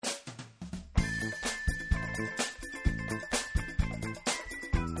Hello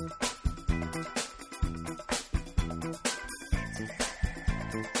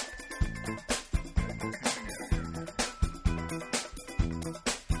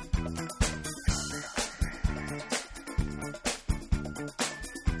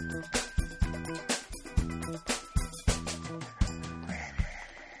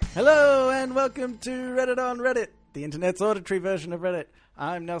and welcome to Reddit on Reddit, the internet's auditory version of Reddit.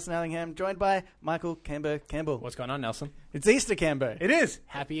 I'm Nelson Allingham, joined by Michael Camber Campbell. What's going on, Nelson? It's Easter, Camber. It is.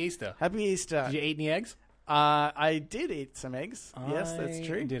 Happy Easter. Happy Easter. Did you eat any eggs? I did eat some eggs. Yes, that's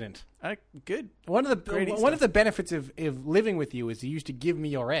true. I didn't. Good. One of the benefits of living with you is you used to give me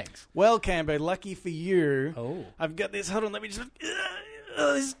your eggs. Well, Camber, lucky for you, I've got this. Hold on, let me just...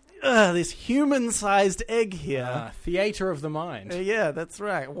 this human-sized egg here. Theater of the mind. Yeah, that's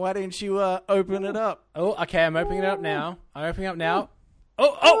right. Why don't you open it up? Oh, okay, I'm opening it up now.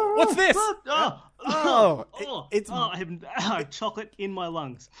 Oh, what's this? I have chocolate in my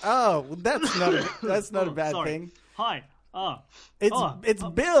lungs. Oh, that's not a bad thing. Hi. It's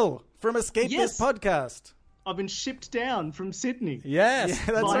Bill from Escape This Podcast. I've been shipped down from Sydney. Yes,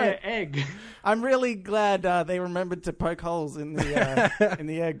 that's via right. egg. I'm really glad they remembered to poke holes in the in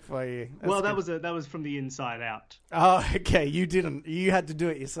the egg for you. That's good. that was from the inside out. Oh, okay. You didn't. You had to do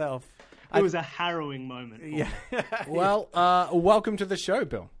it yourself. It was a harrowing moment. Yeah. Well, welcome to the show,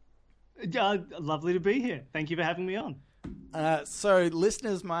 Bill. Lovely to be here. Thank you for having me on. So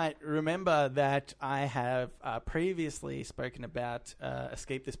listeners might remember that I have previously spoken about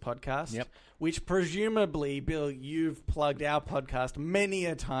Escape This Podcast, which presumably, Bill, you've plugged our podcast many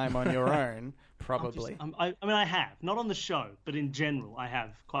a time on your own, probably. I have. Not on the show, but in general, I have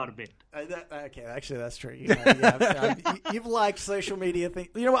quite a bit. Okay, actually, that's true. You've liked social media things.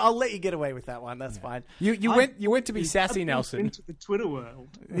 You know what? I'll let you get away with that one. That's fine. You went to be sassy, Nelson. Into the Twitter world.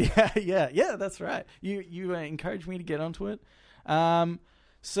 Yeah. That's right. You encouraged me to get onto it.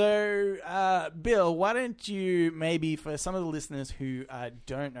 So, Bill, why don't you maybe, for some of the listeners who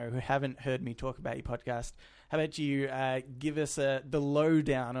don't know, who haven't heard me talk about your podcast, how about you give us the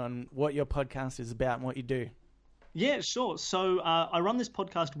lowdown on what your podcast is about and what you do? Yeah, sure. So I run this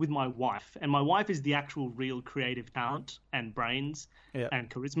podcast with my wife, and my wife is the actual real creative talent and brains and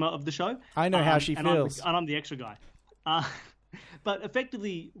charisma of the show. I know how she feels. I'm the extra guy. But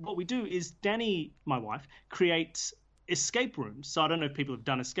effectively, what we do is Danny, my wife, creates escape rooms. So I don't know if people have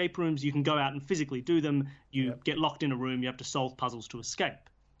done escape rooms. You can go out and physically do them. You get locked in a room. You have to solve puzzles to escape.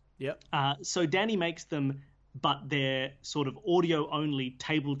 Yep. So Danny makes them, but they're sort of audio-only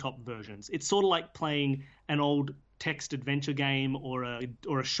tabletop versions. It's sort of like playing an old text adventure game or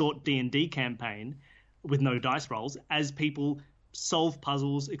a short D&D campaign with no dice rolls as people solve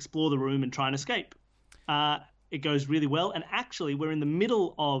puzzles, explore the room, and try and escape. It goes really well. And actually, we're in the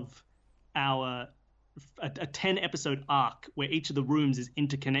middle of a 10-episode arc where each of the rooms is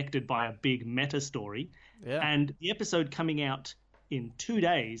interconnected by a big meta story. Yeah. And the episode coming out in 2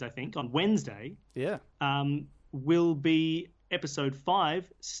 days, I think, on Wednesday, will be episode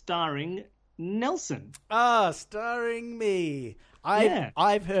 5 starring Nelson. Starring me.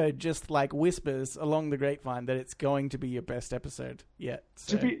 I've heard just like whispers along the grapevine that it's going to be your best episode yet.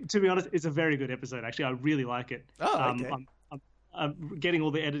 So. To be honest, it's a very good episode. Actually, I really like it. Oh, okay. I'm getting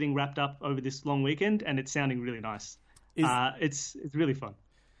all the editing wrapped up over this long weekend, and it's sounding really nice. It's really fun.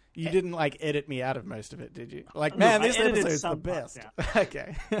 You didn't edit me out of most of it, did you? This episode's the best.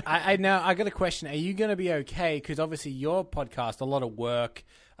 Okay. I got a question. Are you going to be okay? Because obviously your podcast, a lot of work,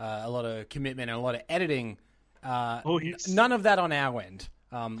 a lot of commitment, and a lot of editing. None of that on our end.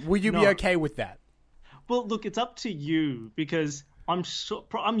 Will you be okay with that? Well, look, it's up to you because I'm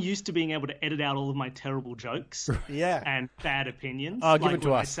used to being able to edit out all of my terrible jokes and bad opinions. Give it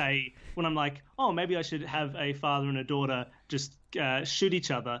to us. When I'm like, maybe I should have a father and a daughter just shoot each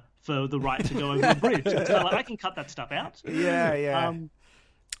other for the right to go over the bridge. I can cut that stuff out. Yeah.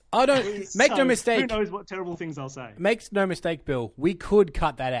 Make no mistake. Who knows what terrible things I'll say? Make no mistake, Bill. We could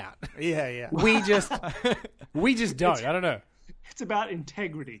cut that out. Yeah. We just don't. I don't know. It's about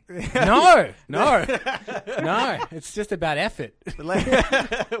integrity. No. It's just about effort.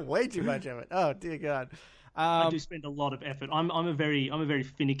 Way too much effort. Oh dear God. I do spend a lot of effort. I'm a very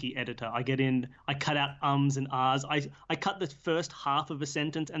finicky editor. I get in, I cut out ums and ahs. I cut the first half of a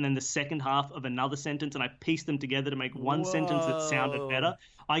sentence and then the second half of another sentence, and I piece them together to make one sentence that sounded better.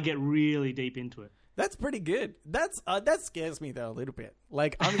 I get really deep into it. That's pretty good. That scares me though a little bit.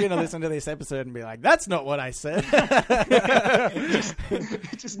 I'm going to listen to this episode and be like, "That's not what I said."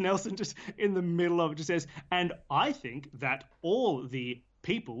 just Nelson, just in the middle of it, just says, "And I think that all the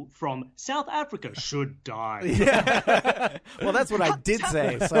people from South Africa should die. Yeah. Well, that's what I did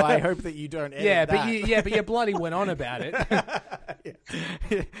say, so I hope that you don't edit that. But you bloody went on about it.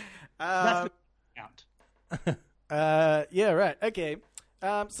 That's out. Yeah, right. Okay.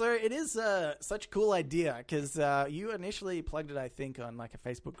 So it is such a cool idea because you initially plugged it, I think, on like a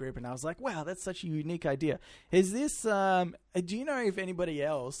Facebook group, and I was like, "Wow, that's such a unique idea." Is this? Do you know if anybody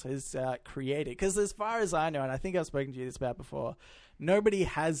else has created? Because as far as I know, and I think I've spoken to you this about before, nobody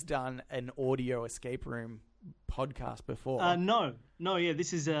has done an audio escape room podcast before. No. Yeah,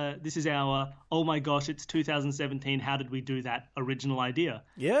 this is our oh my gosh, it's 2017. How did we do that original idea?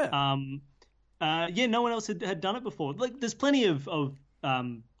 Yeah. No one else had done it before. Like, there's plenty of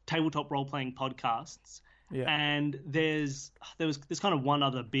tabletop role-playing podcasts, and there's kind of one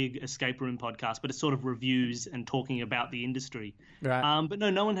other big escape room podcast, but it's sort of reviews and talking about the industry. Right. But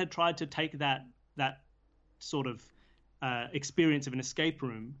no one had tried to take that sort of experience of an escape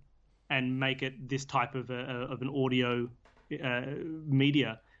room and make it this type of an audio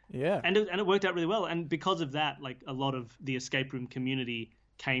media. Yeah. And it worked out really well. And because of that, like, a lot of the escape room community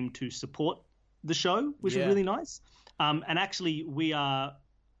came to support the show, which is really nice. And actually,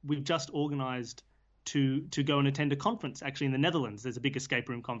 we've just organised to go and attend a conference actually in the Netherlands. There's a big escape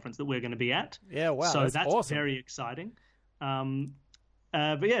room conference that we're going to be at. Yeah, wow, so that's awesome. Very exciting.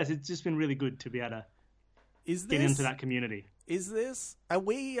 But yes, it's just been really good to be able to get into that community. Is this? Are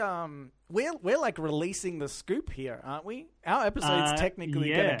we? We're like releasing the scoop here, aren't we? Our episode's technically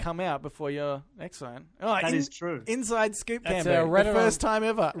going to come out before your next one. Oh, that is true. Inside scoop That's campaign. The first time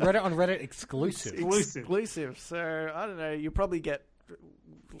ever. Reddit on Reddit exclusive. Exclusive. So I don't know. You probably get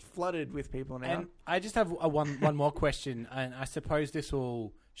flooded with people now. And I just have one more question, and I suppose this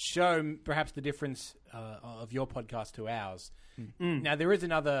will show perhaps the difference of your podcast to ours. Now, there is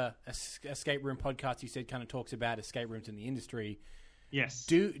another escape room podcast you said kind of talks about escape rooms in the industry. Yes.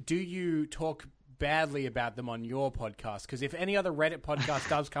 Do you talk badly about them on your podcast? Because if any other Reddit podcast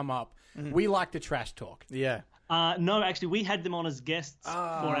does come up, we like the trash talk. Yeah. No, actually, we had them on as guests for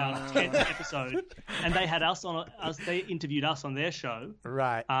our 10th episode, and they had us on. They interviewed us on their show,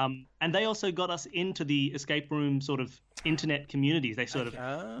 right? And they also got us into the escape room sort of internet communities. They sort of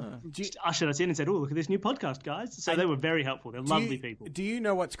ushered us in and said, "Oh, look at this new podcast, guys!" So they were very helpful. They're lovely people. Do you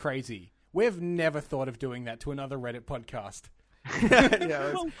know what's crazy? We've never thought of doing that to another Reddit podcast.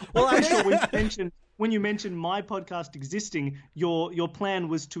 Well, actually, when you mentioned my podcast existing, your plan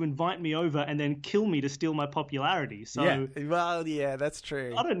was to invite me over and then kill me to steal my popularity. So, that's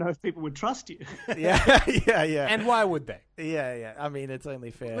true. I don't know if people would trust you. Yeah. And why would they? Yeah. I mean, it's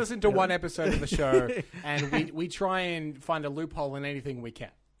only fair. Listen to one episode of the show, and we try and find a loophole in anything we can.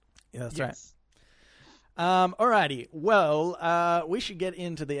 Yeah, that's right. Alrighty. Well, we should get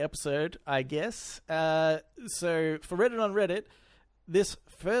into the episode, I guess. So for Reddit on Reddit, this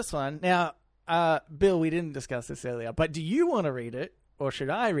first one. Now, Bill, we didn't discuss this earlier, but do you want to read it or should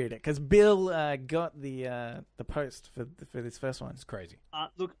I read it? Because Bill got the post for this first one. It's crazy.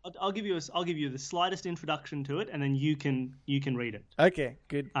 Look, I'll give you the slightest introduction to it, and then you can read it. Okay.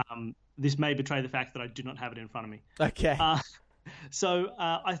 Good. This may betray the fact that I do not have it in front of me. Okay. So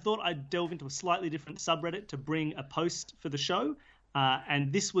I thought I'd delve into a slightly different subreddit to bring a post for the show,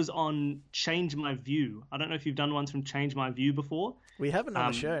 and this was on Change My View. I don't know if you've done ones from Change My View before. We haven't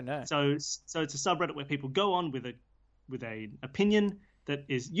on the show, no. So it's a subreddit where people go on with an opinion that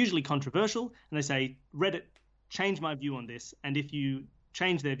is usually controversial, and they say, Reddit, change my view on this, and if you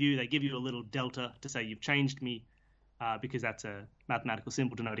change their view, they give you a little delta to say you've changed me. Because that's a mathematical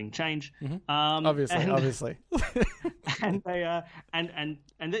symbol denoting change. Mm-hmm. Obviously. And they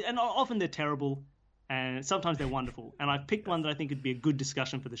and often they're terrible, and sometimes they're wonderful. And I've picked one that I think would be a good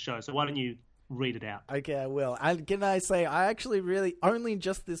discussion for the show. So why don't you read it out? Okay, I will. Can I say I actually really only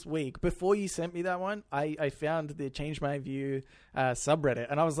just this week before you sent me that one, I found the Change My View subreddit,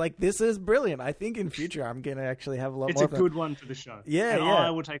 and I was like, this is brilliant. I think in future I'm going to actually have a lot more. It's a good one for the show. Yeah, and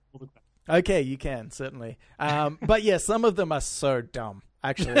I will take all the credit. Okay, you can, certainly. But yeah, some of them are so dumb,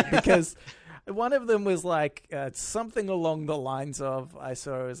 actually, because one of them was like something along the lines of, I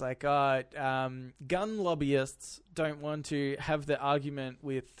saw it was like, gun lobbyists don't want to have the argument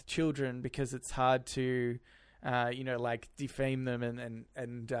with children because it's hard to, like defame them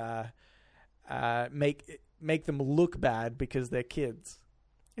and make them look bad because they're kids.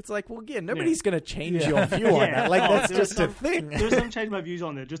 It's like, well, yeah, nobody's going to change your view on that. Like, that's just a thing. There's some change my views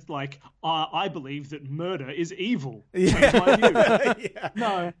on there. Just like, I believe that murder is evil. Change my view.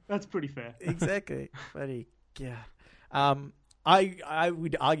 No, that's pretty fair. Exactly. Buddy, yeah. I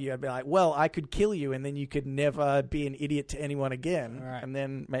would argue, I'd be like, well, I could kill you, and then you could never be an idiot to anyone again, right. and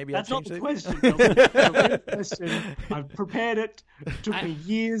then maybe that's I'll not change the question. I've prepared it. It took me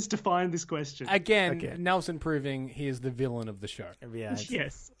years to find this question. Again, Nelson proving he is the villain of the show. Yeah,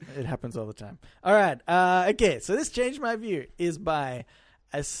 yes, it happens all the time. All right, okay. So this Changed My View is by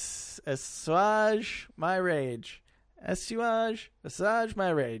Assuage My Rage. Assuage My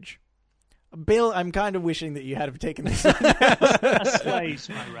Rage. Bill, I'm kind of wishing that you had have taken this. Assuage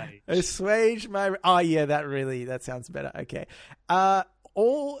My Rage. Assuage My. Oh yeah, that sounds better. Okay.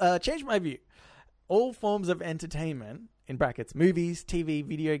 Change My View. All forms of entertainment in brackets, movies, TV,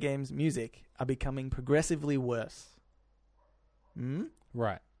 video games, music, are becoming progressively worse.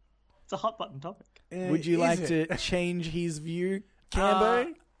 Right. It's a hot button topic. Would you like to change his view,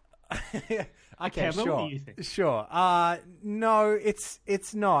 Cambo? Okay, Cambo, sure. what do you think? Sure. No,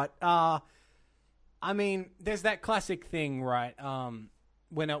 it's not. I mean, there's that classic thing, right?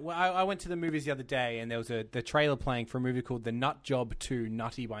 When I went to the movies the other day, and there was the trailer playing for a movie called The Nut Job 2: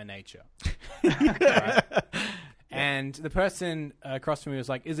 Nutty by Nature. Right? And the person across from me was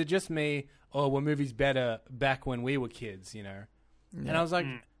like, "Is it just me, or were movies better back when we were kids?" You know, and I was like,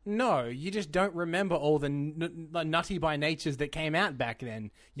 "No, you just don't remember all the Nutty by Natures that came out back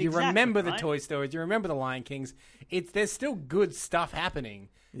then. You remember the Toy Stories, you remember the Lion Kings. There's still good stuff happening.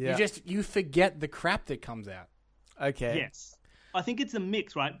 Yeah. You forget the crap that comes out." Okay. Yes. I think it's a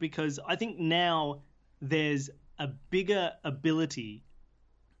mix, right? Because I think now there's a bigger ability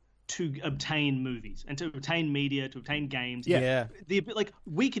to obtain movies and to obtain media, to obtain games. Yeah.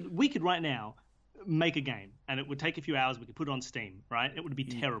 We could right now make a game, and it would take a few hours. We could put it on Steam, right? It would be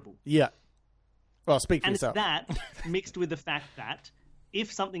terrible. Yeah. Well, speak for and yourself. And it's that mixed with the fact that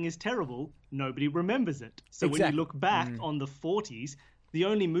if something is terrible, nobody remembers it. So when you look back on the 40s, the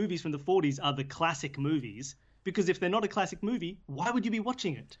only movies from the 40s are the classic movies. Because if they're not a classic movie, why would you be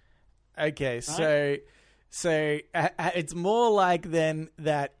watching it? Okay, right? So it's more like then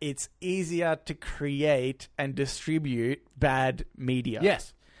that it's easier to create and distribute bad media.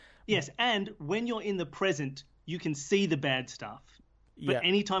 Yes. Yes, and when you're in the present, you can see the bad stuff. But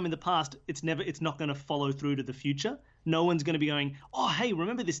any time in the past, it's not going to follow through to the future. No one's going to be going, "Oh, hey,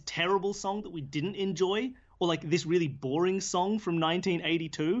 remember this terrible song that we didn't enjoy? Or like this really boring song from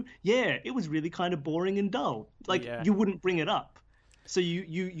 1982? Yeah, it was really kind of boring and dull." You wouldn't bring it up. So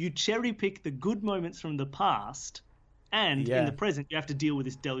you cherry pick the good moments from the past, and in the present you have to deal with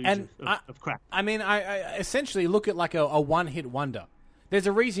this deluge of crap. I mean, I essentially look at like a one-hit wonder. There's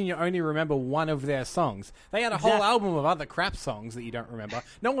a reason you only remember one of their songs. They had a whole album of other crap songs that you don't remember.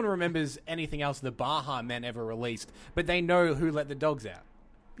 No one remembers anything else the Baha Men ever released, but they know who let the dogs out.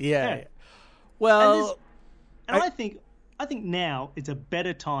 Yeah. Well... And I think now it's a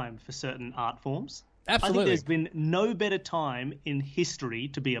better time for certain art forms. Absolutely. I think there's been no better time in history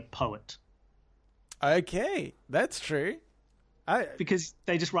to be a poet. Okay, that's true. Because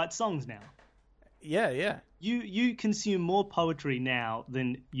they just write songs now. Yeah. You consume more poetry now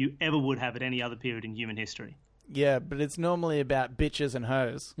than you ever would have at any other period in human history. Yeah, but it's normally about bitches and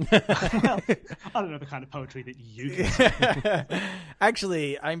hoes. Well, I don't know the kind of poetry that you consume.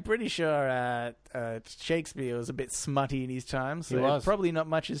 Actually, I'm pretty sure Shakespeare was a bit smutty in his time, so probably not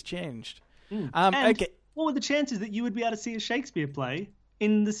much has changed. Okay. What were the chances that you would be able to see a Shakespeare play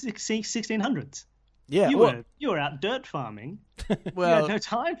in the 1600s? Yeah, you were out dirt farming. Well, you had no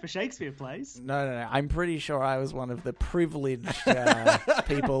time for Shakespeare plays. No. I'm pretty sure I was one of the privileged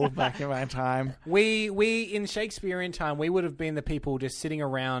people back in my time. We in Shakespearean time, we would have been the people just sitting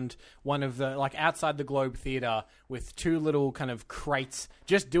around one of the outside the Globe Theatre with two little kind of crates,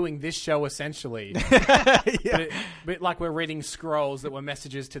 just doing this show essentially. But like we're reading scrolls that were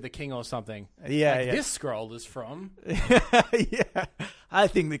messages to the king or something. Yeah. This scroll is from. Yeah. I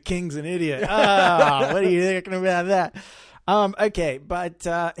think the king's an idiot. What are you thinking about that? Okay, but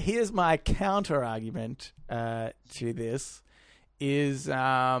here's my counter argument to this is, there's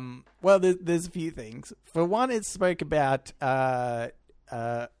a few things. For one, it spoke about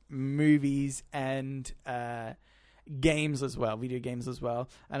movies and games as well, video games as well.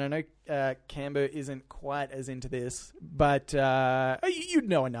 And I know Cambo isn't quite as into this, but you'd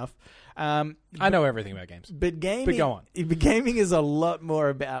know enough. I know everything about games. But go on. Gaming is a lot more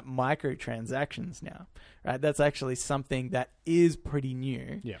about microtransactions now, right? That's actually something that is pretty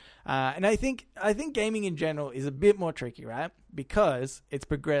new. Yeah. And I think gaming in general is a bit more tricky, right? Because it's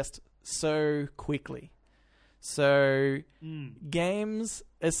progressed so quickly. So games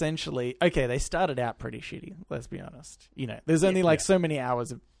essentially, okay, they started out pretty shitty, let's be honest. You know, there's only so many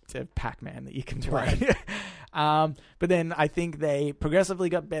hours of Pac-Man that you can play. Right. But then I think they progressively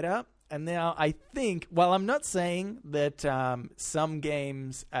got better. And now I think, well, I'm not saying that some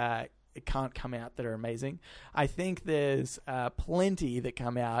games can't come out that are amazing. I think there's plenty that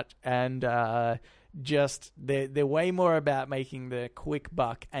come out and just they're way more about making the quick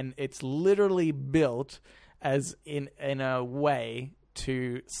buck, and it's literally built as in a way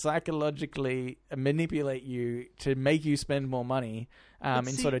to psychologically manipulate you to make you spend more money and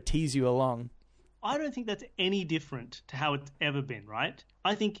sort of tease you along. I don't think that's any different to how it's ever been, right?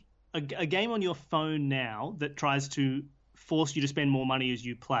 I think a game on your phone now that tries to force you to spend more money as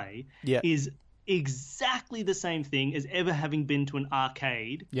you play is exactly the same thing as ever having been to an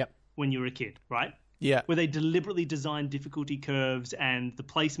arcade when you were a kid, right? Yeah. Where they deliberately design difficulty curves and the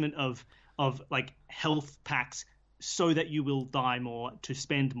placement of like health packs so that you will die more to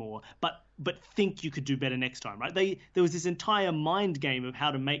spend more, but think you could do better next time, right? There was this entire mind game of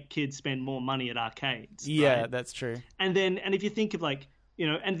how to make kids spend more money at arcades. Yeah, right? That's true. And if you think of like, you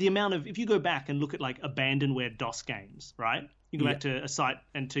know, and the amount of, if you go back and look at like abandonware DOS games, right? You go back to a site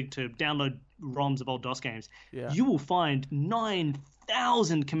and to download ROMs of old DOS games, you will find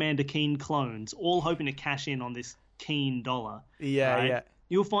 9,000 Commander Keen clones, all hoping to cash in on this Keen dollar. Yeah, right? yeah.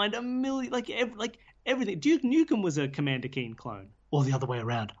 You'll find a million, everything. Duke Nukem was a Commander Keen clone, or the other way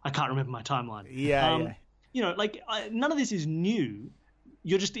around. I can't remember my timeline. Yeah. You know, none of this is new.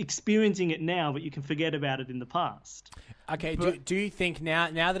 You're just experiencing it now, but you can forget about it in the past. Okay, do you think now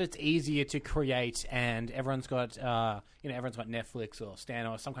that it's easier to create and everyone's got everyone's got Netflix or Stan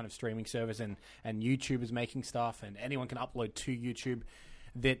or some kind of streaming service and YouTube is making stuff and anyone can upload to YouTube,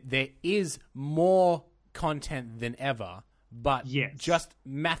 that there is more content than ever, but just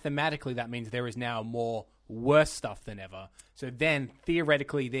mathematically that means there is now more worse stuff than ever. So then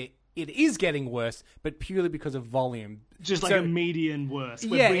theoretically it is getting worse, but purely because of volume. Just like a median worse.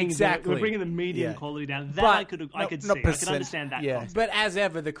 Exactly. We're bringing the median quality down. That I could see. I could understand that. Yeah. But as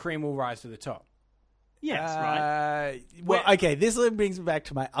ever, the cream will rise to the top. Yes, right. Well, okay, this brings me back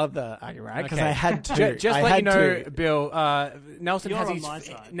to my other argument, right? Because I had to. Just let you know, Bill,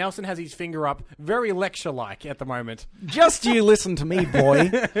 Nelson has his finger up very lecture-like at the moment. Just you listen to me,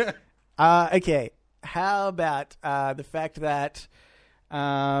 boy. Okay, how about the fact that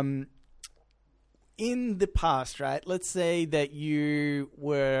in the past, right? Let's say that you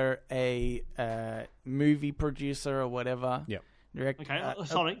were a movie producer or whatever. Yep. Okay,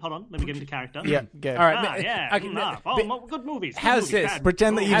 sorry, hold on. Let me get into character. Yeah, go. All right. Good movies. How's this? Bad.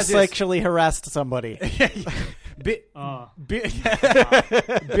 Pretend that you sexually harassed somebody. Bill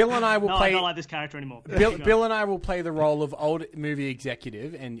and I will play. I don't like this character anymore. Bill and I will play the role of old movie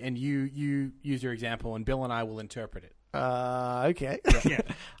executive, and you use your example, and Bill and I will interpret it. Okay. Yeah.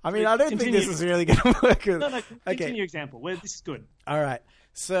 I mean, I don't think this is really going to work. No. Continue your example. This is good. All right.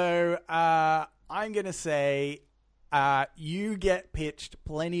 So I'm going to say you get pitched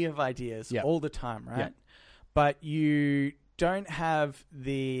plenty of ideas all the time, right? Yep. But you don't have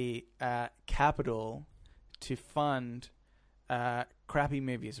the capital to fund crappy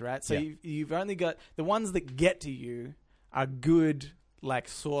movies, right? So you've only got the ones that get to you are good, like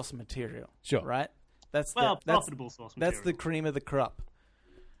source material, sure, right? That's profitable source material. That's the cream of the crop.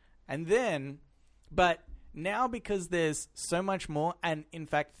 And then, but now because there's so much more, and in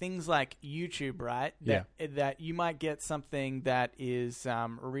fact things like YouTube, right? That you might get something that is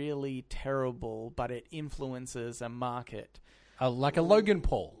really terrible, but it influences a market. Like a Logan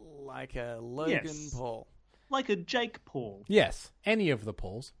Paul. Like a Logan Paul. Like a Jake Paul. Yes, any of the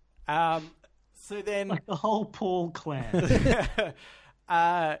Pauls. So then... Like the whole Paul clan.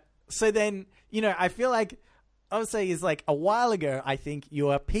 So then, I feel like, I would say is like a while ago, I think you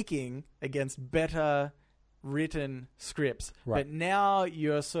are picking against better written scripts. Right. But now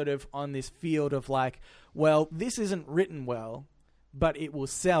you're sort of on this field of like, well, this isn't written well, but it will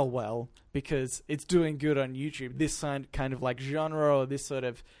sell well because it's doing good on YouTube. This kind of like genre or this sort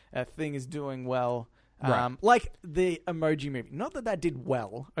of thing is doing well. Right. Like the Emoji Movie. Not that did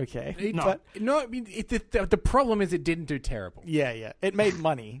well, okay? I mean, the problem is it didn't do terrible. Yeah. It made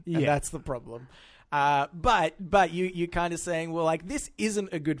money, and that's the problem. But you kind of saying, well, like, this isn't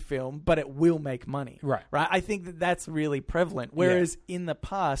a good film, but it will make money. Right. I think that's really prevalent. Whereas in the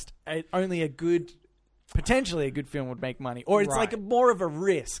past, potentially a good film would make money. Or it's like more of a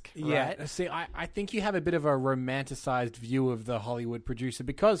risk, right? Yeah. See, I think you have a bit of a romanticized view of the Hollywood producer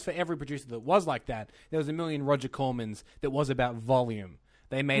because for every producer that was like that, there was a million Roger Cormans that was about volume.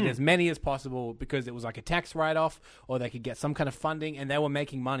 They made as many as possible because it was like a tax write-off or they could get some kind of funding and they were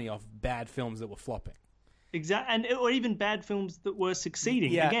making money off bad films that were flopping. Exactly, or even bad films that were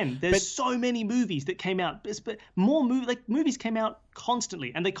succeeding. Yeah, again, there's so many movies that came out, but movies came out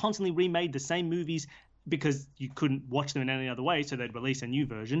constantly, and they constantly remade the same movies because you couldn't watch them in any other way, so they'd release a new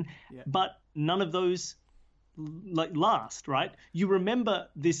version. Yeah. But none of those last, right? You remember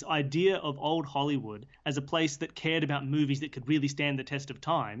this idea of old Hollywood as a place that cared about movies that could really stand the test of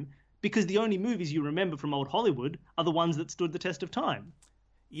time, because the only movies you remember from old Hollywood are the ones that stood the test of time.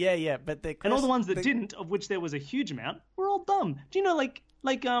 Yeah, but and all the ones that didn't, of which there was a huge amount, were all dumb. Do you know,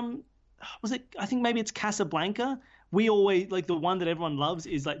 was it? I think maybe it's Casablanca. We always the one that everyone loves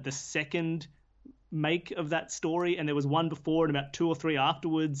is like the second make of that story, and there was one before and about 2 or 3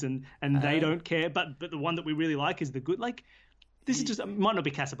 afterwards, and they don't care. But the one that we really like is the good. This is just, it might not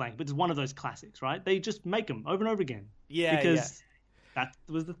be Casablanca, but it's one of those classics, right? They just make them over and over again. Yeah, because that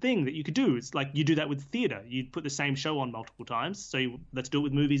was the thing that you could do. It's like you do that with theater. You'd put the same show on multiple times. So let's do it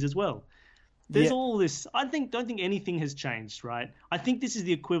with movies as well. There's all this. I don't think anything has changed, right? I think this is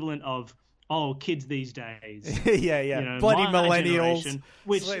the equivalent of kids these days. Yeah. Bloody millennials,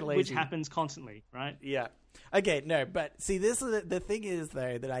 which happens constantly, right? Yeah. Okay, no, but see, this is the thing is,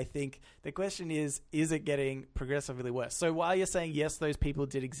 though, that I think the question is it getting progressively worse? So while you're saying, yes, those people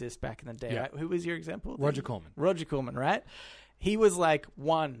did exist back in the day, right? Who was your example? Roger Corman. Roger Corman, right? He was like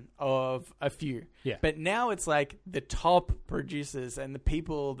one of a few. Yeah. But now it's like the top producers and the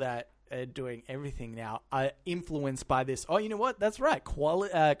people that are doing everything now are influenced by this. Oh, you know what? That's right.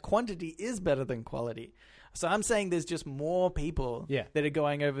 Quantity is better than quality. So I'm saying there's just more people that are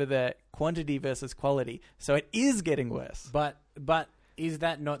going over the quantity versus quality. So it is getting worse. But is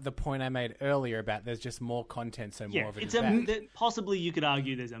that not the point I made earlier about there's just more content, so more of it is bad? Possibly you could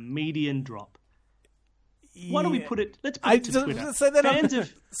argue there's a median drop. Why don't we put it? Let's put it to Twitter. So then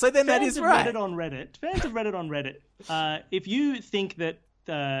that is right. Fans of Reddit on Reddit. If you think that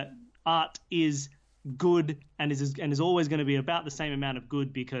art is good and is always going to be about the same amount of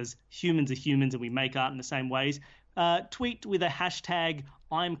good because humans are humans and we make art in the same ways, tweet with a hashtag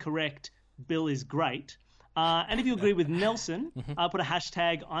I'm correct, Bill is great. And if you agree with Nelson, put a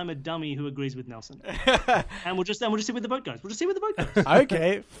hashtag I'm a dummy who agrees with Nelson. and we'll just see where the vote goes.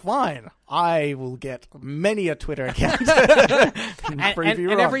 Okay, fine. I will get many a Twitter account. and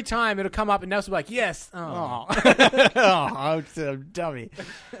every time it'll come up and Nelson will be like, yes. Oh. I'm a dummy.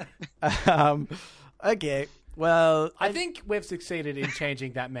 Okay, well... I think we've succeeded in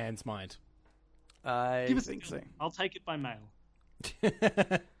changing that man's mind. I think so. I'll take it by mail.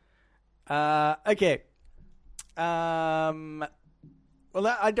 Okay. Well,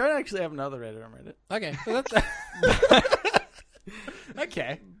 I don't actually have another Reddit on Reddit. Okay. So that's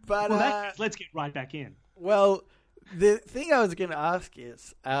okay. But let's get right back in. Well, the thing I was going to ask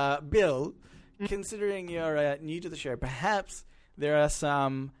is, Bill, considering you're new to the show, perhaps there are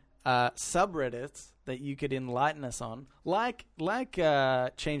some subreddits that you could enlighten us on, like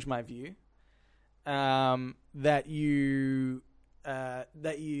Change My View, that you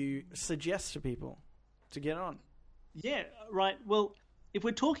suggest to people to get on. Yeah, right. Well, if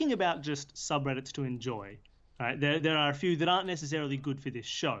we're talking about just subreddits to enjoy, right, there are a few that aren't necessarily good for this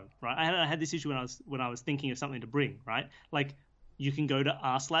show, right? I had this issue when I was thinking of something to bring, right? Like, you can go to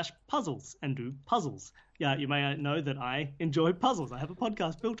r/puzzles and do puzzles. Yeah, you may know that I enjoy puzzles. I have a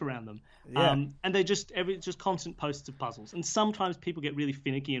podcast built around them. Yeah. And they just constant posts of puzzles. And sometimes people get really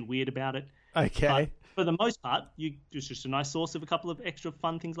finicky and weird about it. Okay. But for the most part, it's just a nice source of a couple of extra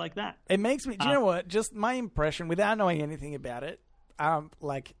fun things like that. It makes me... Do you know what? Just my impression, without knowing anything about it,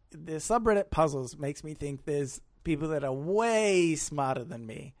 like the subreddit puzzles makes me think there's people that are way smarter than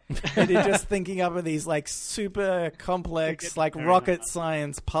me. And they're just thinking up of these like super complex, like rocket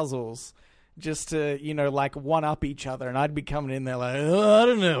science puzzles just to, like one up each other. And I'd be coming in there like, I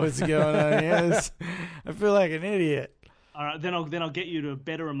don't know what's going on here. I feel like an idiot. All right, then I'll get you to a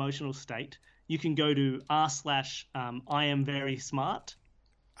better emotional state. You can go to r/I am very smart,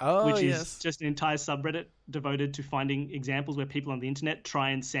 which is just an entire subreddit devoted to finding examples where people on the internet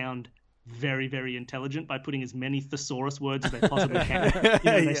try and sound very, very intelligent by putting as many thesaurus words as they possibly can.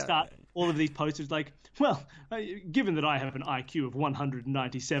 They start all of these posters like, well, given that I have an IQ of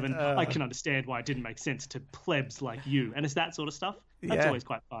 197, I can understand why it didn't make sense to plebs like you. And it's that sort of stuff. That's always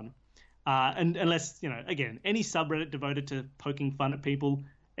quite fun. And unless, again, any subreddit devoted to poking fun at people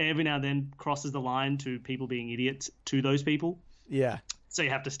every now and then crosses the line to people being idiots to those people. Yeah. So you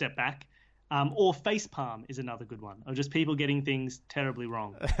have to step back. Or facepalm is another good one, of just people getting things terribly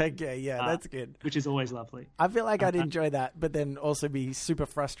wrong. Okay, yeah, that's good. Which is always lovely. I feel like I'd enjoy that, but then also be super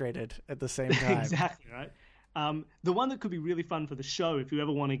frustrated at the same time. Exactly, right? The one that could be really fun for the show, if you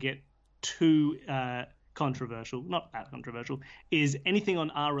ever want to get too controversial, not that controversial, is anything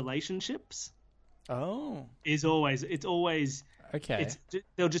on our relationships. Oh. It's always... Okay.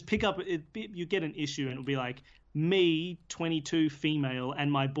 They'll just pick up... You get an issue and it'll be like, me, 22, female, and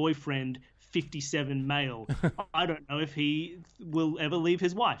my boyfriend, 57 male. I don't know if he will ever leave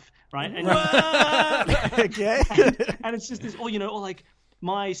his wife, right? And, okay. and it's just this, or like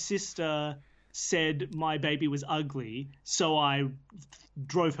my sister said my baby was ugly, so I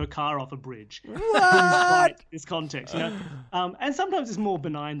drove her car off a bridge. What? This context, and sometimes it's more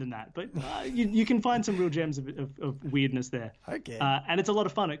benign than that, but you can find some real gems of weirdness there. Okay. And it's a lot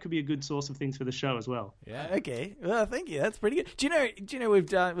of fun. It could be a good source of things for the show as well. Yeah. Okay. Well, thank you. That's pretty good. Do you know we've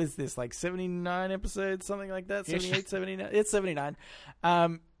done, was this like 79 episodes, something like that? 78, 79? It's 79.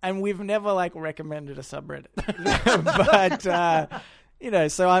 And we've never like recommended a subreddit. But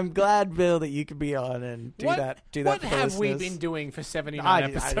so I'm glad, Bill, that you could be on and do that. What for have we listeners. been doing for 79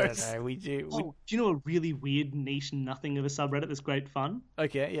 episodes? I don't know. We do. Do you know a really weird niche nothing of a subreddit that's great fun?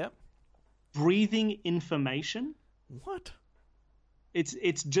 Okay. Yeah. Breathing information. What?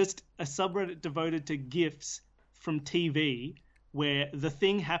 It's just a subreddit devoted to GIFs from TV where the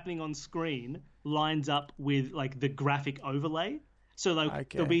thing happening on screen lines up with like the graphic overlay. So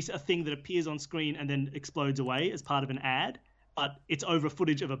there'll be a thing that appears on screen and then explodes away as part of an ad. But it's over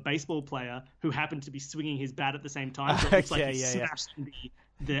footage of a baseball player who happened to be swinging his bat at the same time. So it looks like he smashed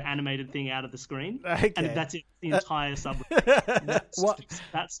the animated thing out of the screen. Okay. And that's it, the entire subreddit.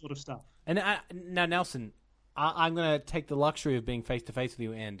 That sort of stuff. And now, Nelson, I'm going to take the luxury of being face-to-face with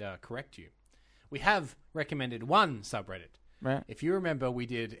you and correct you. We have recommended one subreddit. Right. If you remember, we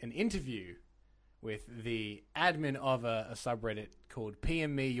did an interview with the admin of a subreddit called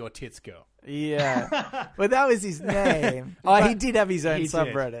PM Me Your Tits Girl. Yeah. Well, that was his name. He did have his own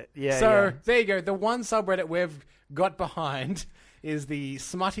subreddit. Yeah. So there you go. The one subreddit we've got behind is the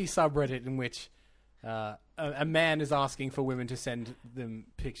smutty subreddit in which a man is asking for women to send them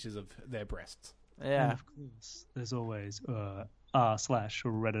pictures of their breasts. Yeah. And of course, there's always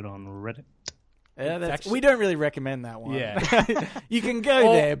r/Reddit on Reddit. Yeah, we don't really recommend that one. Yeah. You can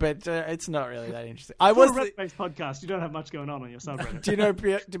go there, but it's not really that interesting. For a Reddit-based podcast, you don't have much going on your subreddit. Do you know,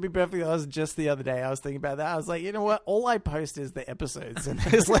 to be perfectly honest, just the other day I was thinking about that. I was like, you know what? All I post is the episodes, and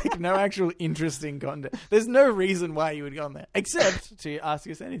there's like no actual interesting content. There's no reason why you would go on there, except to ask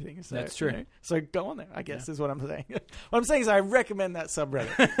us anything. So, that's true. So go on there, I guess, is what I'm saying. What I'm saying is I recommend that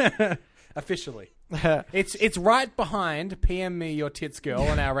subreddit. Officially. It's right behind PM Me Your Tits Girl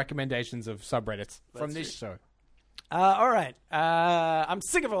on our recommendations of subreddits from this show. All right. I'm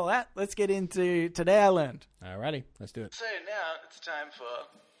sick of all that. Let's get into Today I Learned. Alrighty, let's do it. So now it's time for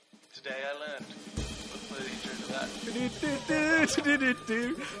Today I Learned. Let's play the intro to that.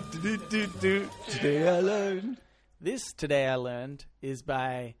 Today I Learned. This Today I Learned is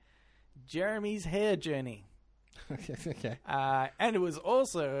by Jeremy's Hair Journey. Okay. And it was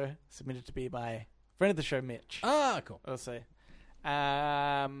also submitted to be by friend of the show, Mitch. Ah, cool. Also,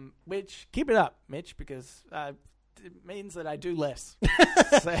 which keep it up, Mitch, because it means that I do less.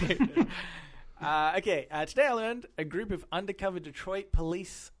 Okay. Today I learned a group of undercover Detroit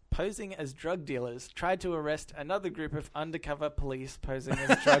police posing as drug dealers tried to arrest another group of undercover police posing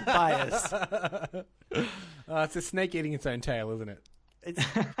as drug buyers. It's a snake eating its own tail, isn't it?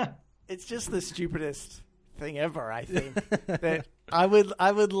 It's just the stupidest thing ever, I think. That I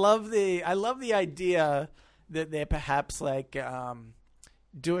love the idea that they're perhaps like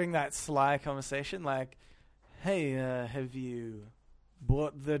doing that sly conversation like, hey, have you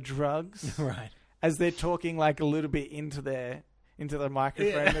bought the drugs? Right. As they're talking like a little bit into the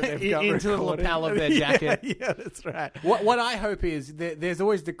microphone that they've got into recorded. the lapel of their jacket. Yeah, that's right. What I hope is there's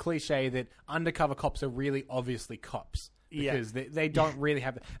always the cliche that undercover cops are really obviously cops. Because they don't really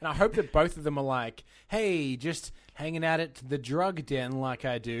have it. And I hope that both of them are like, hey, just hanging out at the drug den like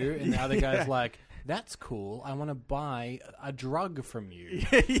I do. And the other guy's like, that's cool. I want to buy a drug from you.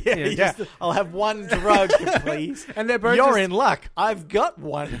 I'll have one drug, please. And they're both You're in luck. I've got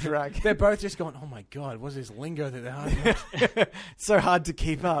one drug. They're both just going, oh my God, what's this lingo that they're so hard to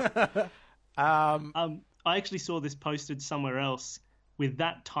keep up. I actually saw this posted somewhere else with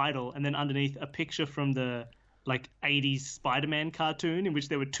that title and then underneath a picture from the 80s Spider-Man cartoon in which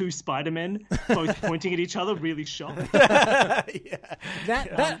there were two Spider-Men both pointing at each other, really shocked. That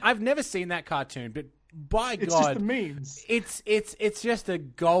I've never seen that cartoon, but by God, it's just the memes. It's just a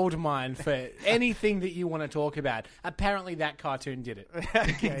gold mine for anything that you want to talk about. Apparently, that cartoon did it.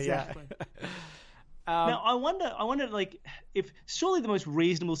 Exactly. Now, I wonder, if surely the most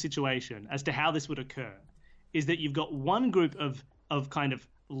reasonable situation as to how this would occur is that you've got one group of kind of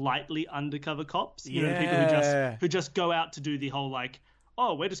lightly undercover cops, people who just go out to do the whole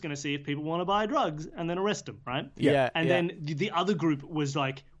oh, we're just going to see if people want to buy drugs and then arrest them, right? Yeah. And then the other group was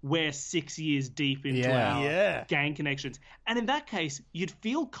like, we're 6 years deep into our gang connections. And in that case, you'd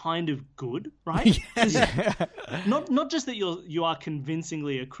feel kind of good, right? Not just that you are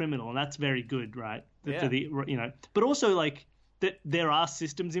convincingly a criminal, and that's very good, right? But also like that there are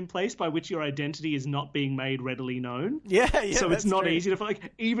systems in place by which your identity is not being made readily known. So it's not easy to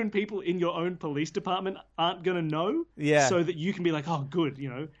like even people in your own police department aren't going to know. So that you can be like, oh, good,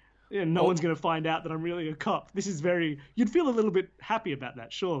 no one's going to find out that I'm really a cop. This is you'd feel a little bit happy about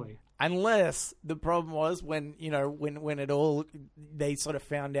that, surely. Unless the problem was when it all, they sort of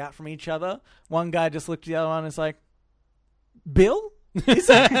found out from each other. One guy just looked at the other one and was like, Bill? Is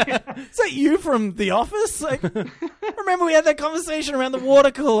that you from The Office? Like, remember we had that conversation around the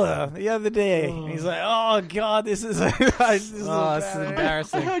water cooler the other day. He's like, oh God, this is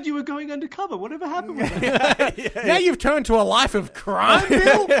embarrassing. I heard you were going undercover. Whatever happened with that? Now you've turned to a life of crime,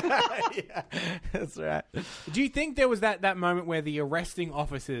 Bill? That's right. Do you think there was that moment where the arresting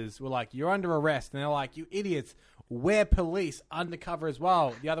officers were like, you're under arrest, and they're like, you idiots, we're police undercover as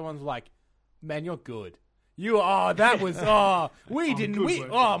well. The other ones were like, man, you're good. Oh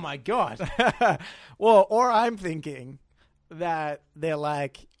my God. Well, or I'm thinking that they're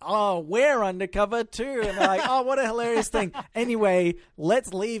like, oh, we're undercover too. And they're like, oh, what a hilarious thing. Anyway,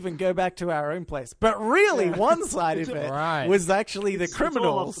 let's leave and go back to our own place. But really, one side of it was actually the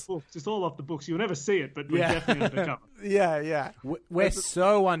criminals. It's all off the books. You'll never see it, but we're definitely undercover. Yeah. We're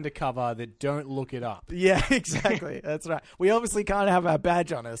so undercover that don't look it up. Yeah, exactly. That's right. We obviously can't have our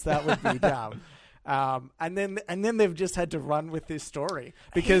badge on us. That would be dumb. And then they've just had to run with this story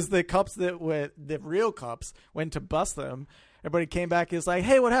because the cops that were the real cops went to bust them. Everybody came back and was like,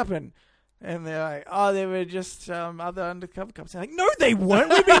 hey, what happened? And they're like, oh, they were just other undercover cops. They're like, no, they weren't.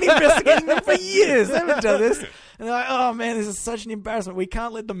 We've been investigating them for years. They haven't done this. And they're like, oh, man, this is such an embarrassment. We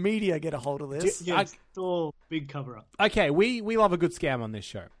can't let the media get a hold of this. It's all big cover-up. Okay, we love a good scam on this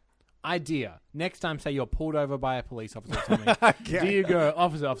show. Idea. Next time, say you're pulled over by a police officer or something. Do you go,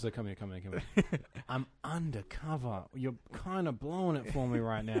 officer, come here. I'm undercover. You're kind of blowing it for me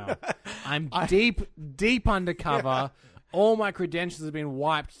right now. I'm deep undercover. All my credentials have been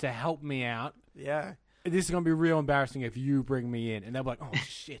wiped to help me out. Yeah. This is going to be real embarrassing if you bring me in. And they'll be like, oh,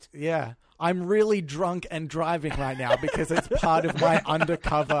 shit. Yeah. I'm really drunk and driving right now because it's part of my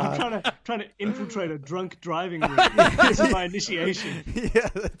undercover. I'm trying to infiltrate a drunk driving room. This is my initiation. Yeah,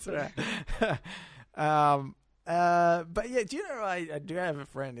 that's right. But yeah, do you know, I do have a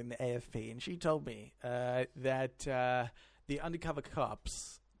friend in the AFP, and she told me that the undercover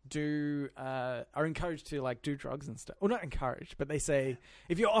cops are encouraged to like do drugs and stuff. Well, not encouraged, but they say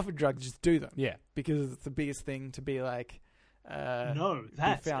if you're offered drugs, just do them. Yeah, because it's the biggest thing to be like. No,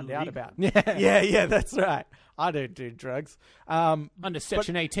 that's found illegal. out about. Yeah, that's right. I don't do drugs. Under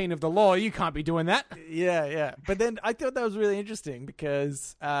Section 18 of the law, you can't be doing that. Yeah. But then I thought that was really interesting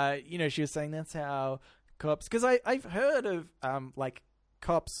because, she was saying that's how cops... Because I've heard of,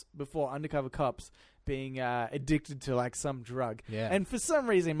 cops before, undercover cops, being addicted to like some drug. Yeah. And for some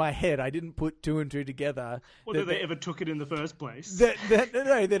reason in my head, I didn't put two and two together. Whether they ever took it in the first place.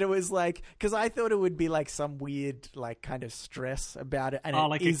 That it was like, because I thought it would be like some weird, like kind of stress about it. And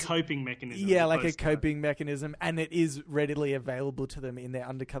like a coping mechanism. Yeah, like a coping mechanism. And it is readily available to them in their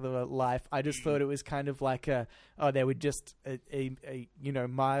undercover life. I just thought it was kind of like they were just a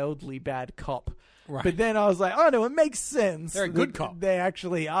mildly bad cop. Right. But then I was like, oh no, it makes sense. They're a good cop. They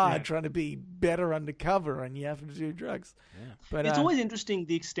actually are trying to be better undercover, and you have to do drugs. Yeah. But it's always interesting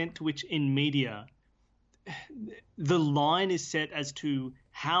the extent to which in media the line is set as to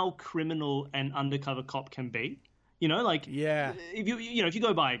how criminal an undercover cop can be. If you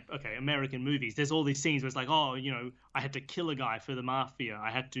go by American movies, there's all these scenes where it's like, I had to kill a guy for the mafia,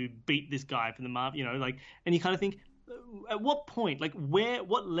 I had to beat this guy for the mafia, and you kind of think, at what point,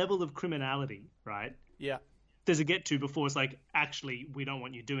 what level of criminality, right? Yeah. Does it get to before it's like, actually, we don't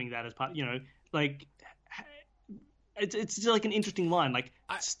want you doing that as part, it's like an interesting line, like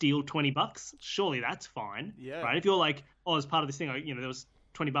steal $20, surely that's fine. Yeah. Right. If you're like, as part of this thing, there was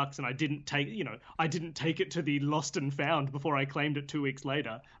 $20 and I didn't take it to the lost and found before I claimed it 2 weeks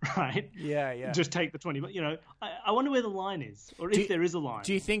later. Right. Yeah. Just take the $20. I wonder where the line is, or if there is a line.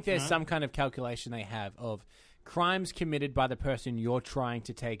 Do you think there's some kind of calculation they have of crimes committed by the person you're trying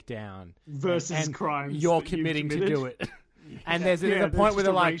to take down versus and crimes you're committing to do it? And there's a point where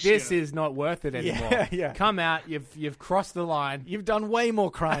they're like, this is not worth it anymore. Yeah. Come out, you've crossed the line. You've done way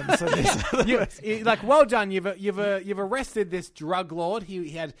more crimes than this. Well done. You've arrested this drug lord. He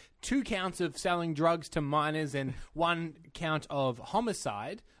had 2 counts of selling drugs to minors and 1 count of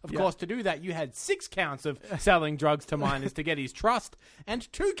homicide. Of course, to do that, you had 6 counts of selling drugs to minors to get his trust and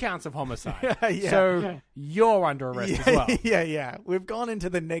 2 counts of homicide. So you're under arrest as well. Yeah. We've gone into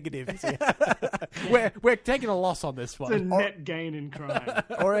the negatives. We're taking a loss on this one. It's a net gain in crime.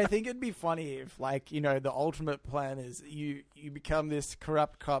 Or I think it'd be funny if, like, the ultimate plan is you become this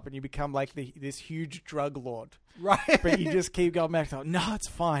corrupt cop and you become like this huge drug lord. Right. But you just keep going back to, no, it's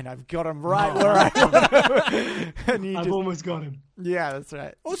fine. I've got him right where I want him. And I've almost got him. Yeah, that's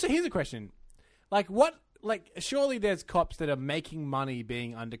right. Also, here's a question. Surely there's cops that are making money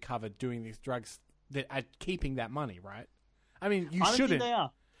being undercover doing these drugs that are keeping that money, right? I mean, you shouldn't. I don't think they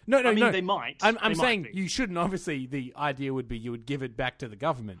are. No. They might. I'm saying you shouldn't. Obviously, the idea would be you would give it back to the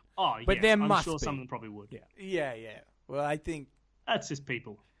government. Oh, but yes, there I'm must sure be. some of them probably would. Yeah. Well, I think... That's just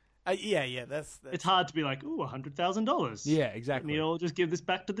people. Yeah, that's... It's hard to be like, ooh, $100,000. Yeah, exactly. And you all just give this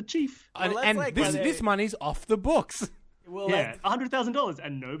back to the chief. And this money's off the books. Well, yeah, $100,000,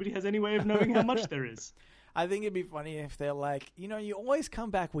 and nobody has any way of knowing how much there is. I think it'd be funny if they're like, you always come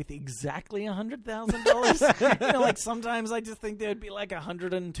back with exactly $100,000. Like sometimes I just think there'd be like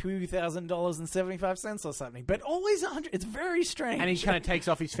 $102,000.75 or something, but always 100. It's very strange. And he kind of takes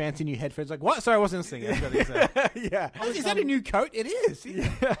off his fancy new headphones. Like, what? Sorry, I wasn't listening. Yeah. Is that a new coat? It is.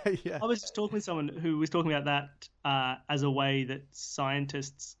 Yeah. I was just talking with someone who was talking about that as a way that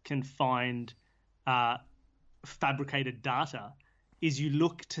scientists can find fabricated data. Is you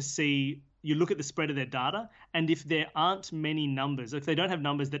look at the spread of their data, and if there aren't many numbers, if they don't have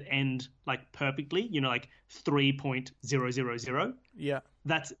numbers that end like perfectly, like 3.000,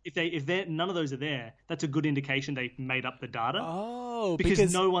 that's if none of those are there, that's a good indication they've made up the data. Oh,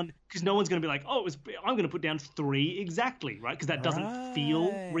 because no one's going to be like, I'm going to put down 3 exactly, right? Because that doesn't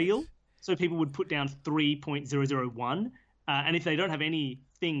feel real. So people would put down 3.001, and if they don't have any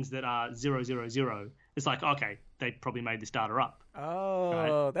things that are 000, it's like, okay, they probably made this data up. Oh,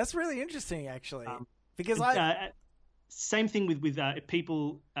 right? That's really interesting, actually. Because same thing with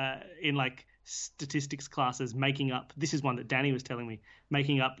people in like statistics classes making up. This is one that Danny was telling me,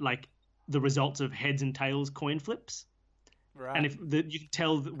 making up like the results of heads and tails coin flips. Right. And you can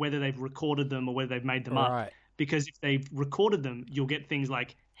tell whether they've recorded them or whether they've made them up. Because if they've recorded them, you'll get things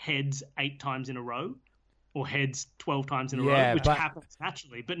like heads 8 times in a row. Or heads 12 times in a row, which happens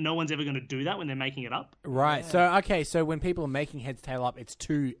naturally, but no one's ever going to do that when they're making it up. Right. Yeah. So when people are making heads tail up, it's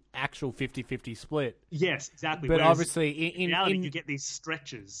 2 actual 50-50 split. Yes, exactly. But whereas obviously, in reality, you get these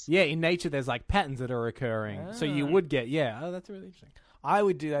stretches. Yeah, in nature, there's like patterns that are occurring. So you would get, that's really interesting. I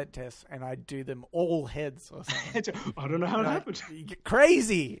would do that test, and I'd do them all heads or something. I don't know how it happened. You get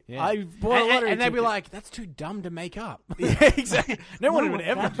crazy. Yeah. I bought a lottery and they'd be like, that's too dumb to make up. Yeah, exactly. No one would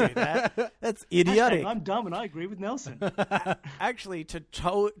ever do that. That's idiotic. I'm dumb, and I agree with Nelson. Actually, to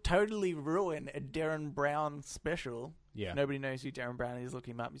totally ruin a Darren Brown special, nobody knows who Darren Brown is. Look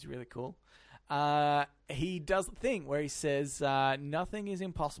him up. He's really cool. He does the thing where he says, nothing is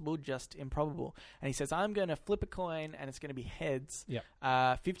impossible, just improbable. And he says, I'm going to flip a coin and it's going to be heads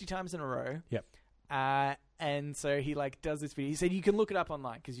 50 times in a row. Yep. And so he does this video. He said you can look it up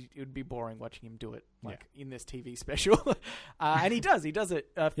online because it would be boring watching him do it in this TV special. And he does it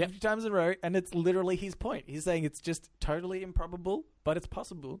 50 times in a row, and it's literally his point. He's saying it's just totally improbable, but it's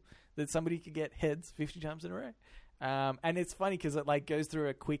possible that somebody could get heads 50 times in a row. And it's funny because it goes through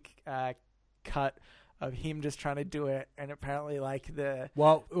a quick cut of him just trying to do it, and apparently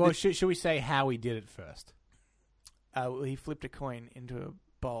should we say how he did it first? He flipped a coin into a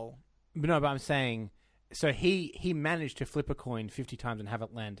bowl. But I'm saying, so he managed to flip a coin 50 times and have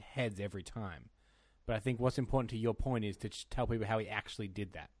it land heads every time. But I think what's important to your point is to tell people how he actually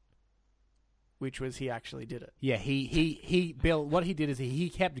did that. Which was he actually did it. Yeah, Bill, what he did is he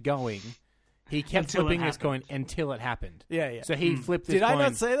kept going. He kept flipping this coin until it happened. Yeah. So he flipped this coin. Did I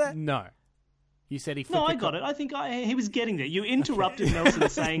not say that? No. You said he flipped No, I got it. I think he was getting there. You interrupted Nelson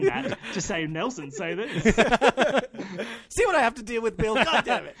saying that to say, Nelson, say this. See what I have to deal with, Bill? God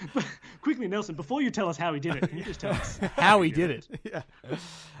damn it. Quickly, Nelson, before you tell us how he did it, can you just tell us how he did it? Yeah.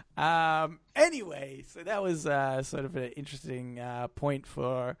 Anyway, so that was sort of an interesting point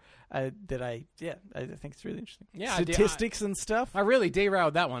for that I think it's really interesting. Yeah, statistics and stuff. I really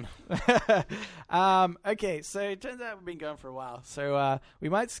derailed that one. Okay, so it turns out we've been going for a while, so we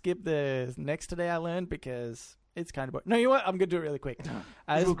might skip the next Today I Learned because it's kind of boring. No, you know what? I'm gonna do it really quick.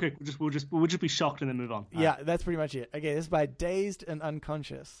 Real quick. We'll just be shocked and then move on. Yeah, that's pretty much it. Okay, this is by Dazed and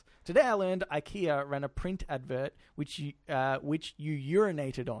Unconscious. Today I learned IKEA ran a print advert which you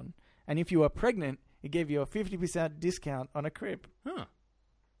urinated on, and if you were pregnant, it gave you a 50% discount on a crib. Huh.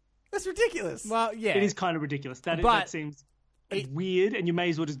 That's ridiculous. Well, yeah, it is kind of ridiculous. That seems It's weird, and you may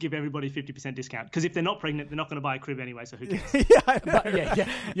as well just give everybody 50% discount. Because if they're not pregnant, they're not going to buy a crib anyway, so who cares?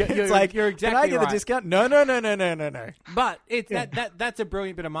 It's like, you're exactly right. Can I get right. the discount? No. But that's a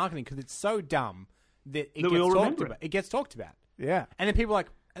brilliant bit of marketing because it's so dumb that it gets talked about. Yeah. And then people are like,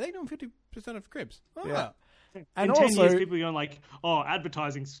 are they doing 50% of cribs? Oh. Yeah. And in 10 years, people are going like, oh,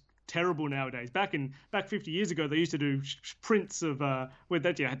 advertising's terrible nowadays. Back 50 years ago, they used to do prints of with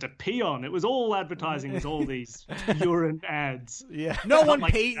that you had to pee on. It was all advertising. It was all these urine ads. Yeah. No one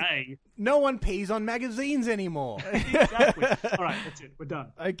pees on magazines anymore. Exactly. All right, that's it. We're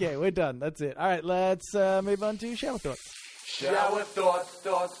done. Okay, we're done. That's it. All right, let's move on to shower thoughts. Shower thoughts,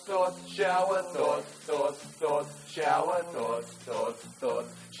 shower thoughts, shower thoughts, shower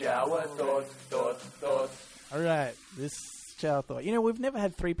thoughts. All right, this shower thought. We've never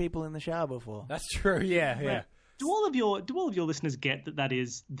had 3 people in the shower before. That's true. Yeah. Do all of your listeners get that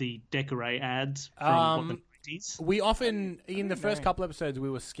is the Decoré ads from the 90s? We often in the first couple episodes we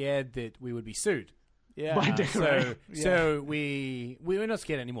were scared that we would be sued. Yeah. By Decoré. So we're not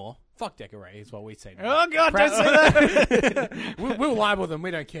scared anymore. Fuck Decoré is what we say. Oh God, don't say that. We'll libel them.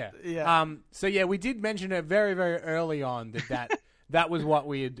 We don't care. Yeah. So yeah, we did mention it very, very early on that was what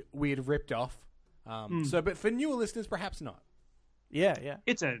we had ripped off. But for newer listeners, perhaps not. Yeah.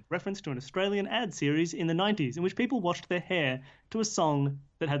 It's a reference to an Australian ad series in the 90s in which people washed their hair to a song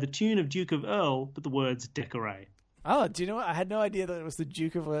that had the tune of Duke of Earl, but the words Decoré. Oh, do you know what? I had no idea that it was the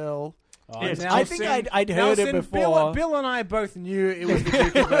Duke of Earl. Oh, yes. I think I'd heard it before. Bill and I both knew it was the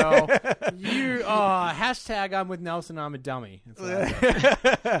Duke of Earl. Hashtag I'm with Nelson, I'm a dummy.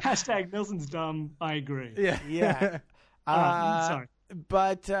 Hashtag Nelson's dumb, I agree. Yeah. Sorry.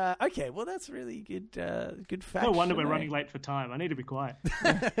 But okay, well that's really good. Good fact. No wonder we're running late for time. I need to be quiet.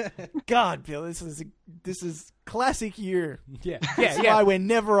 God, Bill, this is classic you. Yeah. That's why we're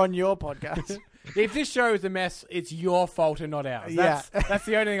never on your podcast. If this show is a mess, it's your fault and not ours. That's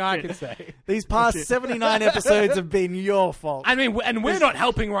the only thing I can say. These past 79 episodes have been your fault. I mean, and we're not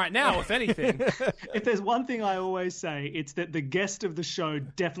helping right now, if anything. If there's one thing I always say, it's that the guest of the show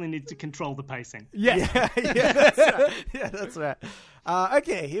definitely needs to control the pacing. Yeah, that's right. That's right.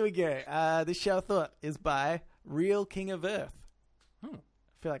 Okay, here we go. This show thought is by Real King of Earth. I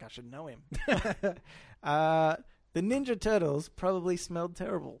feel like I should know him. The Ninja Turtles probably smelled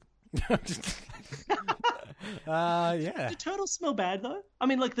terrible. Yeah. Do turtles smell bad though? I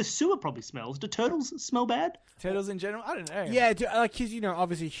mean, like the sewer probably smells. Do turtles smell bad? Turtles in general? I don't know. Yeah, because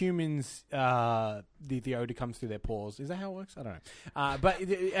obviously humans, the odor comes through their pores. Is that how it works? I don't know. But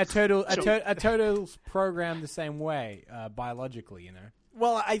a turtle's programmed the same way biologically.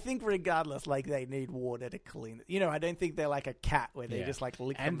 Well, I think regardless, like they need water to clean it. I don't think they're like a cat where they just like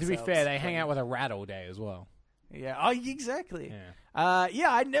lick and themselves. To be fair, they hang out with a rat all day as well. Yeah. Oh, exactly. Yeah.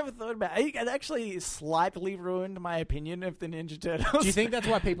 I never thought about it. It actually slightly ruined my opinion of the Ninja Turtles. Do you think that's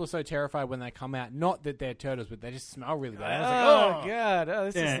why people are so terrified when they come out? Not that they're turtles, but they just smell really bad. God.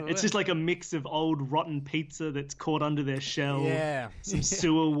 It's just like a mix of old rotten pizza that's caught under their shell. Yeah. Some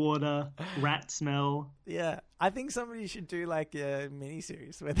sewer water, rat smell. Yeah. I think somebody should do like a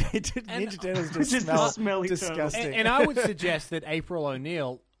miniseries where they did Ninja Turtles just smell disgusting. And I would suggest that April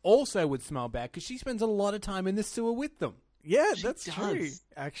O'Neil also would smell bad because she spends a lot of time in the sewer with them. Yeah, that's true,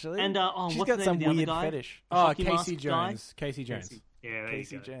 actually. And she's got some weird fetish. Oh, Casey Jones. Casey Jones. Yeah,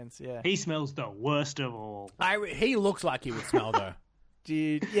 Casey Jones, yeah. He smells the worst of all. He looks like he would smell, though.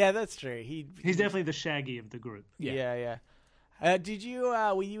 Dude, yeah, that's true. He's definitely the Shaggy of the group. Yeah. Did you,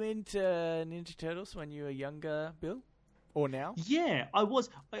 were you into Ninja Turtles when you were younger, Bill? Or now? Yeah, I was.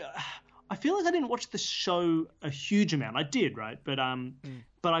 I feel like I didn't watch the show a huge amount. I did, right? But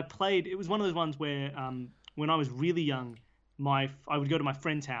I played. It was one of those ones where when I was really young, I would go to my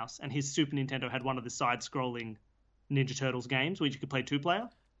friend's house and his Super Nintendo had one of the side-scrolling Ninja Turtles games where you could play 2-player.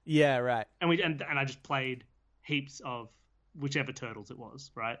 Yeah, right. And I just played heaps of whichever turtles it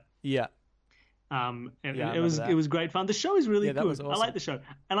was, right? Yeah. It was great fun. The show is really good. Awesome. I like the show,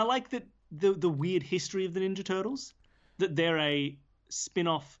 and I like that the weird history of the Ninja Turtles. That they're a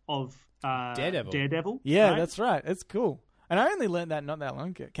spin-off of Daredevil. Yeah, right? That's right. It's cool. And I only learned that not that long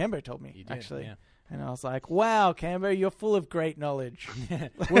ago. Cambo told me, actually. Yeah. And I was like, wow, Cambo, you're full of great knowledge.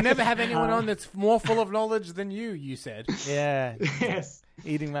 We'll never have anyone on that's more full of knowledge than you said. Yeah. Yes.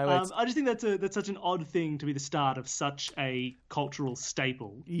 Eating my words. I just think that's such an odd thing to be the start of such a cultural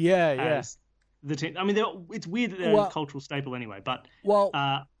staple. Yeah. It's weird that they're a cultural staple anyway, but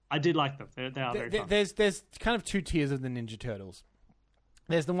I did like them. They are very fun. There's kind of two tiers of the Ninja Turtles.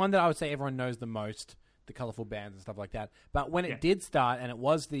 There's the one that I would say everyone knows the most, the colorful bands and stuff like that. But when it did start, and it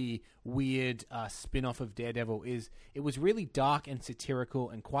was the weird spin-off of Daredevil, it was really dark and satirical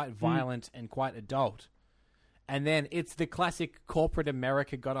and quite violent and quite adult. And then it's the classic corporate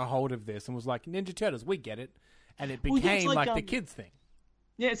America got a hold of this and was like, Ninja Turtles, we get it. And it became like the kids thing.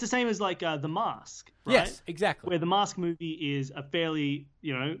 Yeah, it's the same as like The Mask, right? Yes, exactly. Where The Mask movie is a fairly,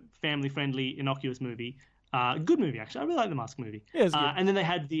 family-friendly, innocuous movie. Good movie, actually. I really like The Mask movie. Yeah, it's good. And then they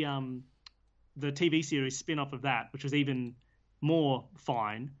had the TV series spin-off of that, which was even more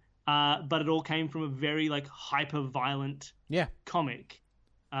fine. But it all came from a very like hyper-violent comic,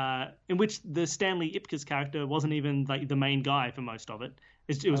 in which the Stanley Ipkiss character wasn't even like the main guy for most of it.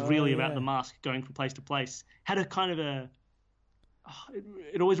 It was really about the mask going from place to place. Had a kind of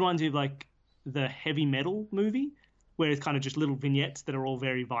it always reminds me of like the Heavy Metal movie, where it's kind of just little vignettes that are all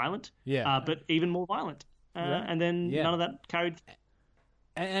very violent, but even more violent. And then none of that carried.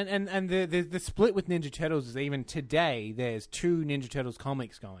 And the split with Ninja Turtles is even today. There's 2 Ninja Turtles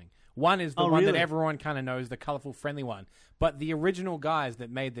comics going. One is the one that everyone kind of knows, the colorful, friendly one. But the original guys that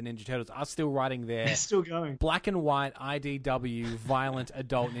made the Ninja Turtles are still writing their They're still going. black and white IDW violent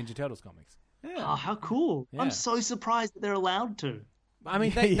adult Ninja Turtles comics. Yeah. Oh, how cool! Yeah. I'm so surprised that they're allowed to. I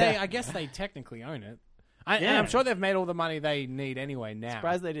mean, they I guess they technically own it. And I'm sure they've made all the money they need anyway now.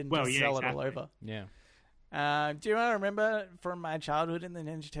 Surprised they didn't sell it all over. Yeah. Do you want to remember from my childhood in the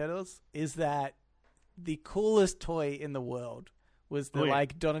Ninja Turtles is that the coolest toy in the world was the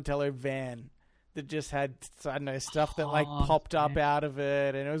like Donatello van that just had, I don't know, stuff that like popped up out of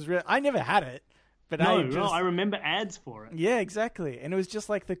it, and it was real. I never had it, but I remember ads for it. Yeah, exactly, and it was just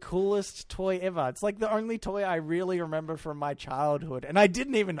like the coolest toy ever. It's like the only toy I really remember from my childhood, and I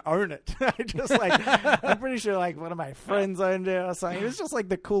didn't even own it. I just like I'm pretty sure like one of my friends owned it or something. It was just like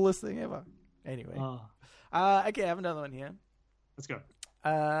the coolest thing ever. Anyway, okay, I have another one here. Let's go.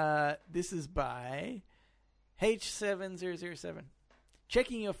 This is by H7007.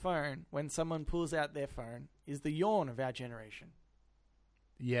 Checking your phone when someone pulls out their phone is the yawn of our generation.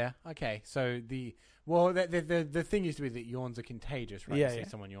 Yeah. Okay. So the thing used to be that yawns are contagious, right? You see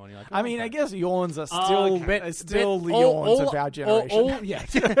someone yawn, you're like, I mean, I guess yawns are still, still the yawns of our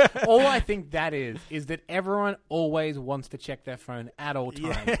generation. All I think that is that everyone always wants to check their phone at all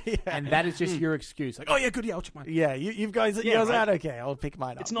times, and that is just your excuse. Like, oh yeah, good, I'll check mine. Yeah, you guys out. Okay, I'll pick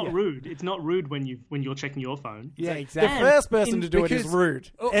mine up. It's not rude. It's not rude when you're checking your phone. Yeah, exactly. The first person to do it is rude.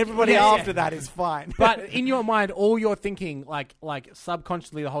 Everybody after that is fine. But in your mind, all you're thinking, like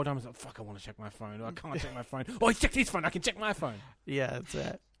subconsciously the whole time is like, fuck, I want to check my phone. I can't check my phone. Oh, he checked his phone. I can check my phone. Yeah, that's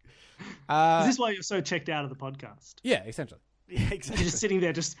it. Is this why you're so checked out of the podcast? Yeah, essentially. Yeah, exactly. You're just sitting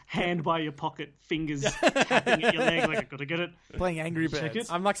there, just hand by your pocket, fingers tapping at your leg, like, I gotta get it. Playing Angry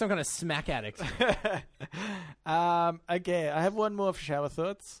Birds. I'm like some kind of smack addict. Okay, I have one more for shower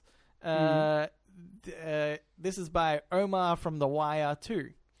thoughts. This is by Omar from The Wire 2.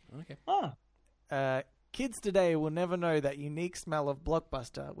 Okay. Kids today will never know that unique smell of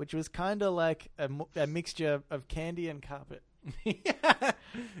Blockbuster, which was kind of like a mixture of candy and carpet.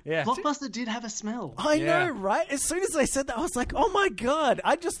 Yeah. Blockbuster did have a smell. I know, right? As soon as they said that, I was like, oh my God.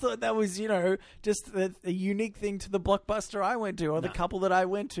 I just thought that was, just a unique thing to the Blockbuster I went to or the couple that I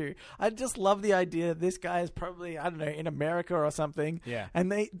went to. I just love the idea this guy is probably, I don't know, in America or something. Yeah.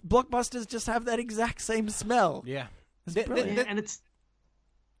 And Blockbusters just have that exact same smell. Yeah. It's brilliant. And it's...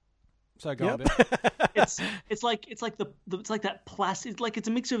 So go on. It's like that plastic. It's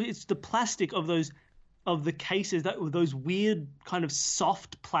a mixture of the plastic of the cases those weird kind of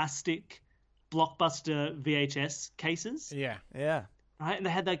soft plastic Blockbuster VHS cases. Yeah. Right, and they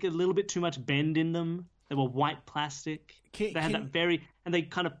had like a little bit too much bend in them. They were white plastic. They had and they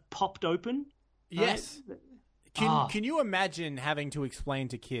kind of popped open. Yes. Right? Can you imagine having to explain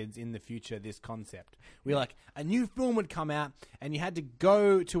to kids in the future this concept? We're like, a new film would come out and you had to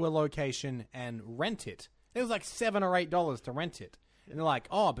go to a location and rent it. It was like $7 or $8 to rent it. And they're like,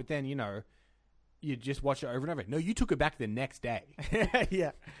 oh, but then, you just watch it over and over. No, you took it back the next day.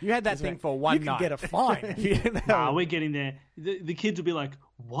 Yeah. You had that thing for one night. You could get a fine. We're getting there. The kids will be like,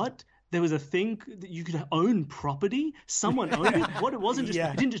 what? There was a thing that you could own property? Someone owned it? What? It wasn't just,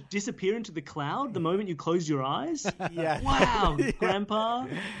 it didn't just disappear into the cloud the moment you closed your eyes? Yeah. Wow, Grandpa.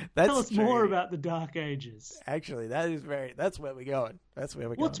 Tell us more about the Dark Ages. Actually, that's where we're going.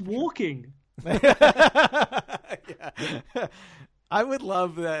 What's walking? I would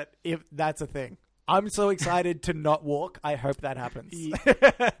love that if that's a thing. I'm so excited to not walk. I hope that happens.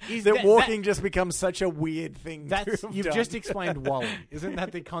 That walking just becomes such a weird thing. You've just explained WALL-E. Isn't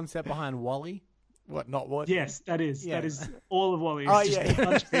that the concept behind WALL-E? What, not what? Yes, that is. Yeah. That is all of WALL-E. Oh, just a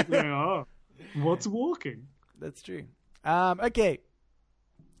bunch of people going, what's walking? That's true. Okay.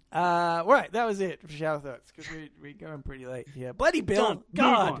 Right, that was it for shower thoughts because we're going pretty late here. Bloody Bill.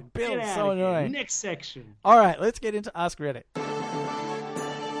 God, Bill, so annoying. Next section. All right, let's get into Ask Reddit.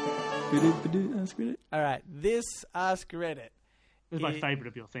 Ask Reddit. All right, this Ask Reddit. It's my favourite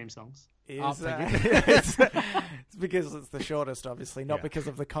of your theme songs. It's because it's the shortest, obviously, not because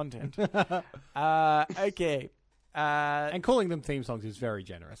of the content. Okay. And calling them theme songs is very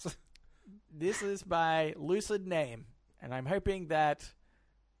generous. This is by Lucid Name, and I'm hoping that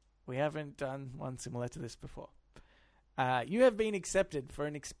we haven't done one similar to this before. You have been accepted for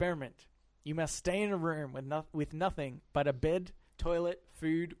an experiment. You must stay in a room with nothing but a bed, toilet,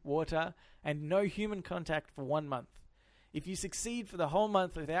 food, water, and no human contact for 1 month. If you succeed for the whole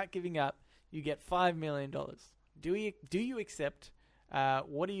month without giving up, you get $5 million. Do you accept?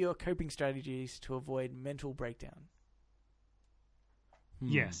 What are your coping strategies to avoid mental breakdown?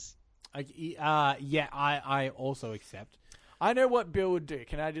 Yes. I also accept. I know what Bill would do.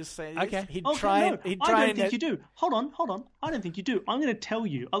 Can I just say this? Okay. I don't think you do. Hold on. I don't think you do. I'm going to tell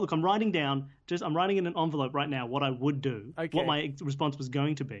you. Oh, look, I'm writing in an envelope right now what I would do. Okay. What my response was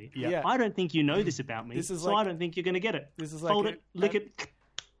going to be. Yeah. I don't think you know this about me, I don't think you're going to get it. This is Fold it, lick it,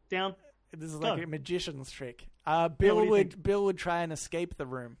 down. This is like a magician's trick. Bill would try and escape the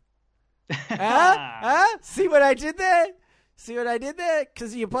room. See what I did there?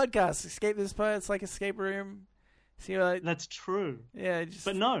 Because of your podcast, Escape This Part, it's like escape room. That's true. Yeah,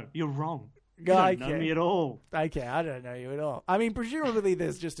 but no, you're wrong. You don't know me at all. Okay, I don't know you at all. I mean, presumably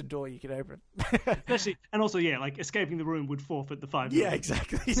there's just a door you can open. Especially, and also, like escaping the room would forfeit the $5 million. Yeah,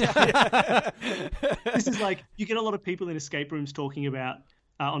 exactly. This is like, you get a lot of people in escape rooms talking about,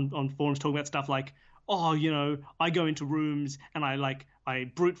 on forums talking about stuff like, oh, I go into rooms and I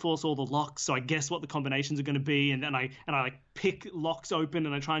brute force all the locks, so I guess what the combinations are going to be, and then I like pick locks open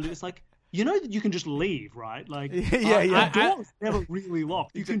and I try and do this. Like, you know that you can just leave, right? Like, the door's never really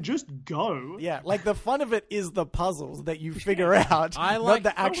locked. You can just go. Yeah, like the fun of it is the puzzles that you figure out, not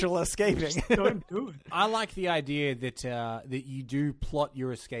the actual escaping. Don't do it. I like the idea that you do plot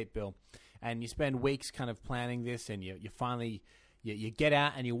your escape, Bill, and you spend weeks kind of planning this, and you finally... You get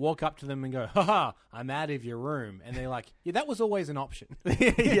out and you walk up to them and go, "Ha, I'm out of your room," and they're like, "Yeah, that was always an option."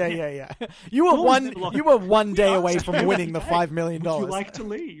 Yeah. You were one day away from winning the $5 million. Would you like to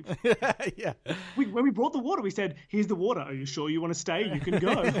leave? Yeah. When we brought the water, we said, "Here's the water. Are you sure you want to stay? You can go."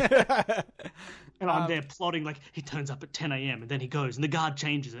 And I'm there plotting like he turns up at 10 a.m. and then he goes and the guard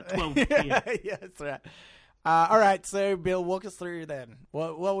changes at 12 p.m. Yeah, that's right. All right, so Bill, walk us through then.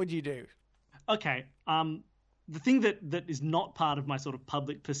 What would you do? Okay. The thing that is not part of my sort of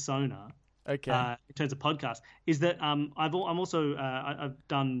public persona, in terms of podcast, is that I've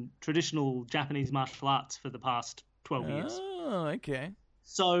done traditional Japanese martial arts for the past 12 years. Oh, okay.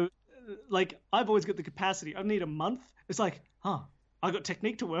 So, like, I've always got the capacity. I need a month. It's like, I got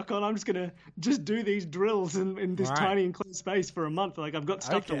technique to work on. I'm just gonna do these drills in this tiny enclosed space for a month. Like, I've got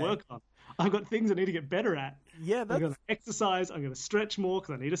stuff to work on. I've got things I need to get better at. Yeah, I'm going to exercise. I'm going to stretch more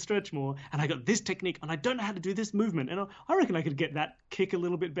because I need to stretch more. And I got this technique, and I don't know how to do this movement. And I reckon I could get that kick a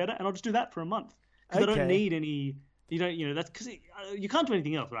little bit better, and I'll just do that for a month. Because I don't need any. That's because you can't do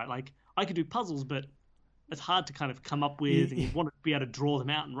anything else, right? Like, I could do puzzles, but it's hard to kind of come up with, and you want to be able to draw them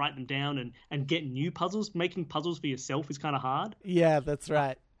out and write them down and get new puzzles. Making puzzles for yourself is kind of hard. Yeah, that's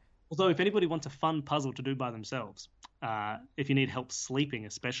right. Although, if anybody wants a fun puzzle to do by themselves, if you need help sleeping,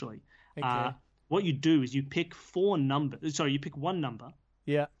 especially. What you do is you pick you pick one number.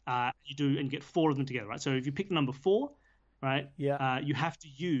 Yeah. You get 4 of them together, right? So if you pick number 4, right? Yeah. You have to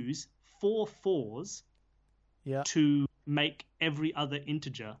use 4 4s. Yeah. To make every other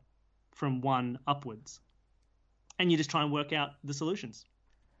integer from 1 upwards, and you just try and work out the solutions.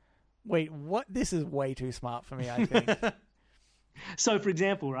 Wait, what? This is way too smart for me, I think. So, for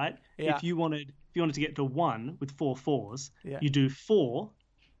example, right? Yeah. If you wanted to get to 1 with 4 4s, you do 4.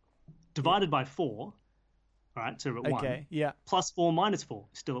 Divided by 4, right? So we're at 1. Okay, yeah. Plus 4 minus 4,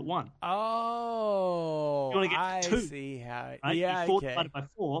 still at 1. Oh, you want to get to 2. I see how. Right? Yeah, 4 divided by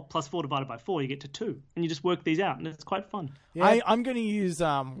 4 plus 4 divided by 4, you get to 2, and you just work these out, and it's quite fun. Yeah. I'm going to use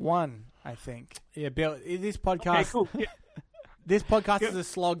 1. I think. Yeah, Bill. This podcast. Okay, cool. Yeah. This podcast is a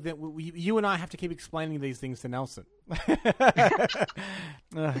slog that you and I have to keep explaining these things to Nelson.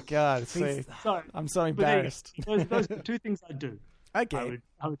 Oh God! Sorry, I'm so embarrassed. Those are the 2 things I do. Okay.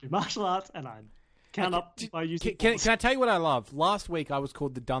 I would do martial arts, and I'd count up by using... Can I tell you what I love? Last week, I was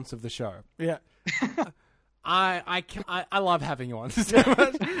called the dunce of the show. Yeah. I love having you on so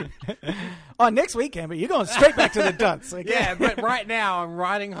much. Oh, next week, Amber, you're going straight back to the dunce. Okay? Yeah, but right now I'm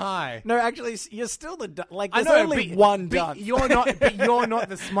riding high. No, actually, you're still the dunce. Like, there's only one dunce. You're not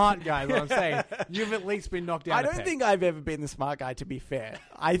the smart guy. What I'm saying, you've at least been knocked out. I don't think I've ever been the smart guy. To be fair,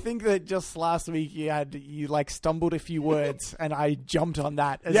 I think that just last week you stumbled a few words, and I jumped on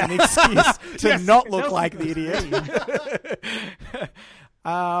that as an excuse to not look like the idiot.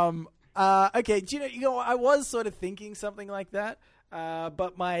 Okay, do you know, I was sort of thinking something like that,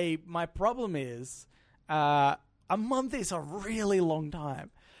 but my problem is, a month is a really long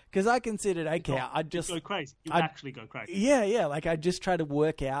time. Because I considered, okay, I'd just go crazy. You actually go crazy. Yeah. Like I'd just try to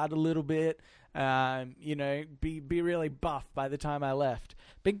work out a little bit, be really buff by the time I left.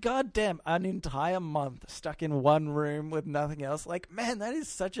 But goddamn, an entire month stuck in one room with nothing else. Like, man, that is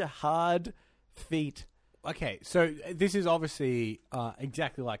such a hard feat. Okay, so this is obviously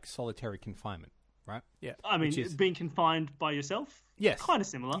exactly like solitary confinement, right? Yeah. I mean, being confined by yourself. Yes. Kind of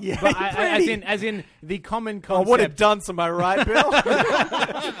similar. Yeah. But as in the common concept. Oh, what a dunce, am I right, Bill?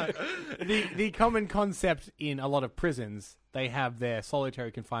 the common concept in a lot of prisons, they have their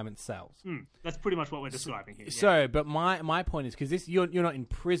solitary confinement cells. That's pretty much what we're describing here. So, but my point is, because you're not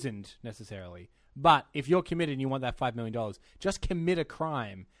imprisoned necessarily, but if you're committed and you want that $5 million, just commit a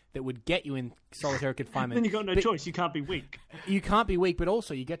crime that would get you in solitary confinement. Then you've got no choice. You can't be weak. You can't be weak, but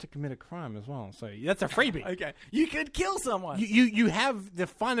also you get to commit a crime as well. So that's a freebie. Okay. You could kill someone. You have the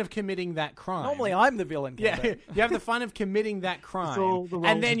fun of committing that crime. Normally I'm the villain. Yeah, you have the fun of committing that crime.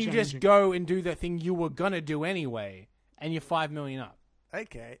 And then you just go and do the thing you were going to do anyway, and you're $5 million up.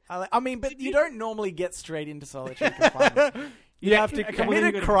 Okay. I mean, but you don't normally get straight into solitary confinement. You have to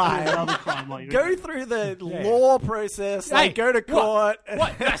commit a crime, go through the law process, go to court.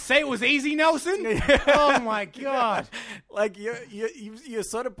 What? Did I say it was easy, Nelson? Oh, my God. Like, you're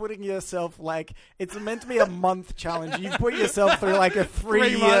sort of putting yourself, like, it's meant to be a month challenge. You put yourself through, like, a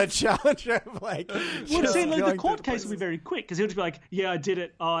 3-year challenge of, like... Well, see, the court case will be very quick, because he'll just be like, yeah, I did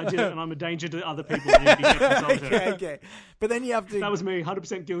it, and I'm a danger to other people. Okay. But then you have to... That was me,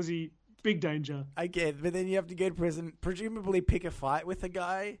 100% guilty. Big danger. I get, but then you have to go to prison, presumably pick a fight with a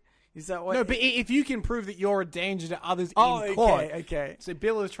guy. Is that what? No, but if you can prove that you're a danger to others in court. Okay. So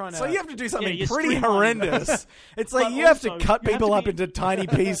Bill is trying to... So you have to do something pretty horrendous. It's like you have to cut people up into tiny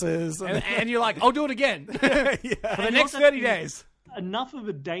pieces. And you're like, I'll do it again for the next 30 days. Enough of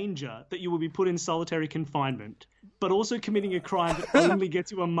a danger that you will be put in solitary confinement, but also committing a crime that only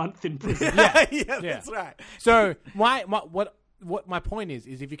gets you a month in prison. Yeah, that's right. So what my point is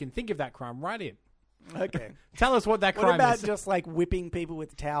if you can think of that crime, write in. Okay. Tell us what that crime is. What about just like whipping people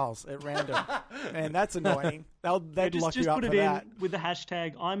with towels at random? Man, that's annoying. They'd lock you up for that. Just put it in with the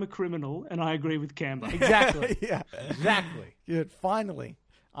hashtag I'm a criminal and I agree with Canberra. Exactly. Yeah. Exactly. Good. Finally,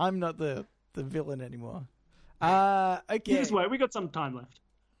 I'm not the villain anymore. Okay. Just wait. We got some time left.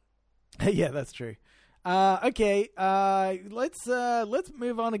 Yeah, that's true. Okay. Let's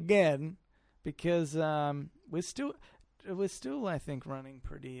move on again because we're still, I think, running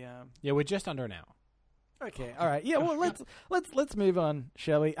pretty. Yeah, we're just under an hour. Okay, all right. Yeah, well, let's move on,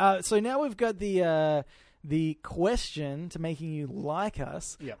 shall we? So now we've got the question to making you like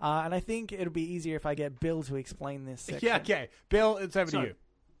us. Yeah. And I think it'll be easier if I get Bill to explain this section. Yeah. Okay, Bill, it's over to you.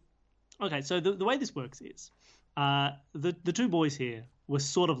 Okay, so the way this works is the two boys here were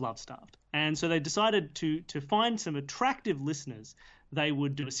sort of love-starved, and so they decided to find some attractive listeners. They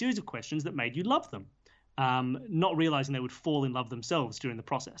would do a series of questions that made you love them. Not realizing they would fall in love themselves during the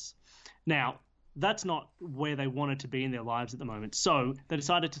process. Now, that's not where they wanted to be in their lives at the moment. So they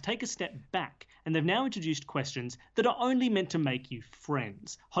decided to take a step back, and they've now introduced questions that are only meant to make you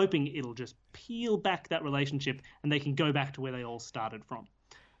friends, hoping it'll just peel back that relationship and they can go back to where they all started from.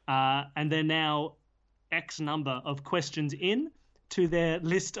 And they're now X number of questions in to their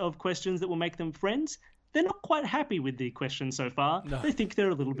list of questions that will make them friends. They're not quite happy with the questions so far. No. They think they're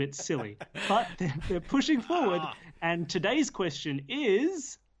a little bit silly. But they're pushing forward. And today's question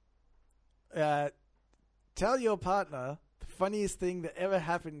is... tell your partner the funniest thing that ever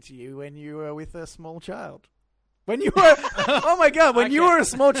happened to you when you were with a small child. When you were... oh, my God. When you were a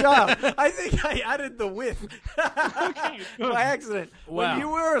small child. I think I added the with. By accident. Wow. When you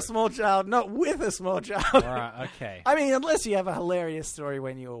were a small child, not with a small child. All right, okay. I mean, unless you have a hilarious story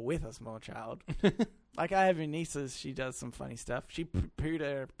when you were with a small child. Like I have your nieces, she does some funny stuff. She pooed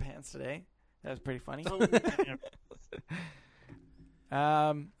her pants today. That was pretty funny.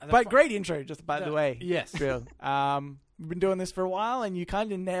 But great intro, just by the way. Yes. Bill. We've been doing this for a while, and you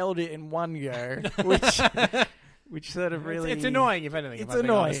kind of nailed it in one go, which sort of really... It's annoying, if anything. It's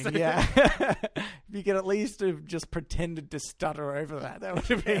annoying, yeah. If you could at least have just pretended to stutter over that would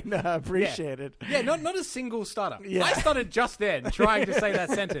have been appreciated. Yeah, not a single stutter. Yeah. I stuttered just then, trying to say that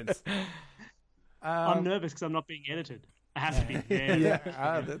sentence. I'm nervous because I'm not being edited. I have to be. Yeah.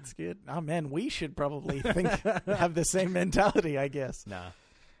 Oh, that's good. Oh, man, we should probably have the same mentality, I guess. Nah.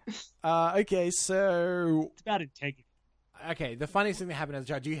 Okay, so... It's about integrity. Okay, the funniest thing that happened as a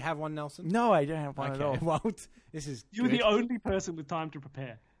child. Do you have one, Nelson? No, I don't have one at all. Well, this is You were the only person with time to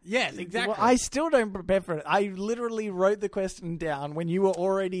prepare. Yes, exactly. Well, I still don't prepare for it. I literally wrote the question down when we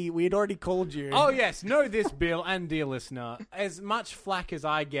had already called you. Oh, yes. Know this, Bill, and dear listener. As much flack as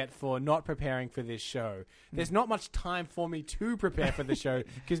I get for not preparing for this show, there's not much time for me to prepare for the show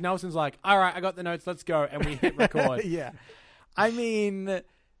because Nelson's like, all right, I got the notes, let's go, and we hit record. Yeah. I mean,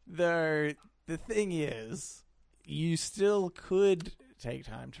 the thing is, you still could take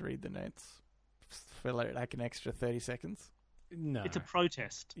time to read the notes for like an extra 30 seconds. No. It's a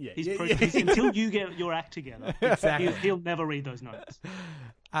protest. Yeah. Until you get your act together. Exactly. He'll never read those notes.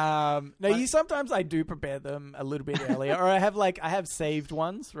 Sometimes I do prepare them a little bit earlier, or I have saved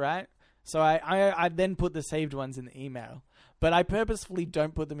ones, right? So I then put the saved ones in the email. But I purposefully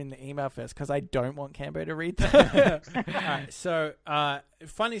don't put them in the email first because I don't want Cambo to read them. Right, so,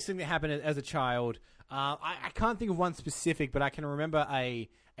 funniest thing that happened as a child, I can't think of one specific, but I can remember a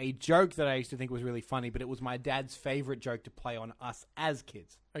joke that I used to think was really funny, but it was my dad's favorite joke to play on us as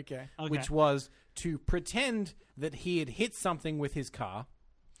kids. Okay. Which was to pretend that he had hit something with his car.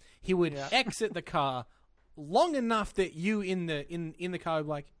 He would exit the car long enough that you in the car would be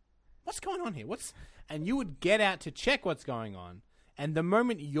like, what's going on here? And you would get out to check what's going on. And the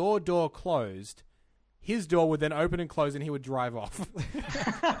moment your door closed, his door would then open and close and he would drive off.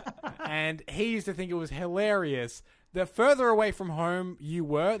 And he used to think it was hilarious. The further away from home you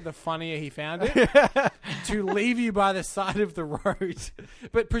were, the funnier he found it to leave you by the side of the road.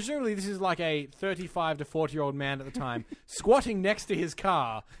 But presumably this is like a 35 to 40-year-old man at the time squatting next to his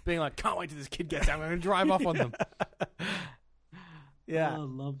car, being like, can't wait till this kid gets out. I'm going to drive off on them. Yeah. Oh,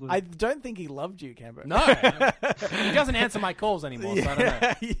 lovely. I don't think he loved you, Cambo. No. He doesn't answer my calls anymore, so I don't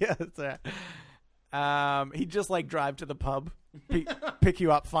know. Yeah, that's right. He'd just drive to the pub, pick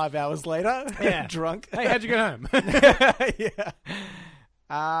you up 5 hours later, drunk. Hey, how'd you get home? Yeah.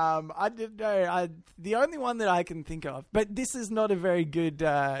 I didn't know. The only one that I can think of, but this is not a very good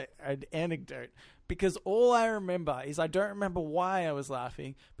anecdote because all I remember is I don't remember why I was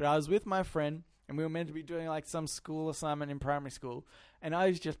laughing, but I was with my friend and we were meant to be doing some school assignment in primary school, and I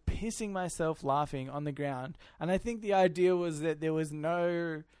was just pissing myself laughing on the ground. And I think the idea was that there was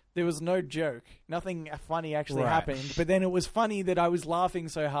no joke. Nothing funny actually happened. But then it was funny that I was laughing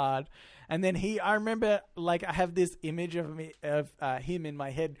so hard. And then I remember, I have this image of him in my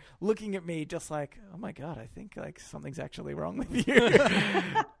head looking at me just like, oh my God, I think something's actually wrong with you.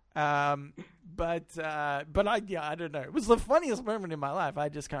 But I don't know. It was the funniest moment in my life. I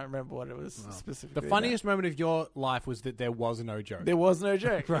just can't remember what it was specifically. The funniest moment of your life was that there was no joke. There was no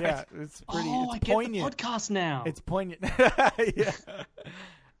joke. Right. Yeah, it's pretty. I poignant. get the podcast now. It's poignant. Yeah.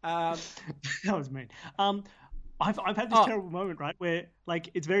 That was mean. I've had this terrible moment, right, where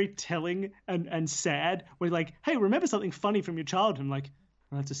it's very telling and sad. Where you're like, hey, remember something funny from your childhood? I'm like,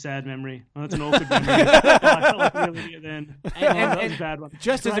 oh, that's a sad memory. Oh, that's an awkward memory. I felt like a real idiot then. That was a bad one.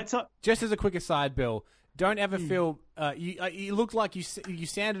 Just as a quick aside, Bill, don't ever feel you looked like you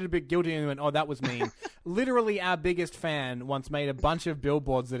sounded a bit guilty and went, oh, that was mean. Literally, our biggest fan once made a bunch of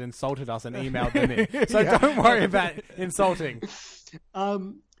billboards that insulted us and emailed them in. So don't worry about insulting.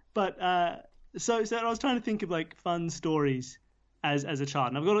 So I was trying to think of fun stories as a child,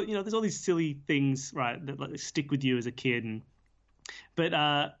 and I've got there's all these silly things, right, that stick with you as a kid, but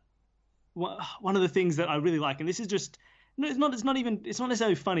one of the things that I really like, and this is just it's not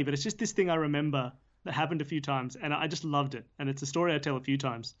necessarily funny, but it's just this thing I remember that happened a few times, and I just loved it, and it's a story I tell a few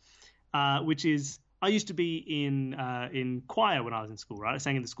times, which is I used to be in choir when I was in school, right? I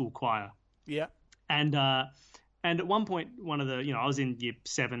sang in the school choir. Yeah, and at one point, I was in year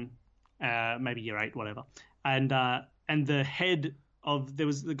 7. Maybe year 8, whatever. And the head of, there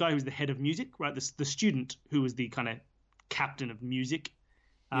was the guy who was the head of music, right? The student who was the kind of captain of music.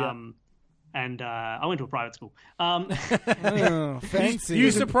 And I went to a private school. Fancy. You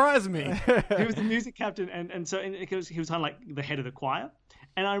surprised me. He was the music captain. And so he was kind of like the head of the choir.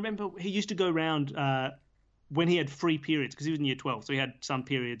 And I remember he used to go around when he had free periods, because he was in year 12. So he had some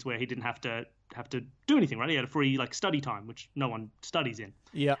periods where he didn't have to do anything, right? He had a free study time, which no one studies in.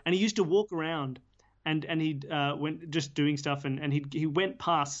 Yeah. And he used to walk around and he'd went just doing stuff, and he went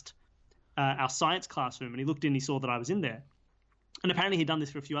past our science classroom and he looked in, he saw that I was in there. And apparently he'd done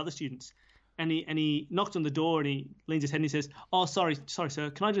this for a few other students. And he knocked on the door and he leans his head and he says, "Oh, sorry, sir.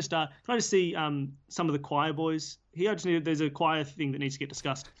 Can I just see some of the choir boys here? There's a choir thing that needs to get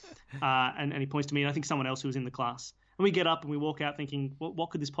discussed." And he points to me, and I think someone else who was in the class. And we get up and we walk out thinking, well, what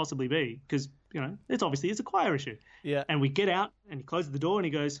could this possibly be? Because, it's a choir issue. Yeah. And we get out and he closes the door and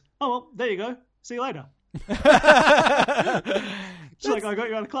he goes, "Oh, well, there you go. See you later." She's like, "I got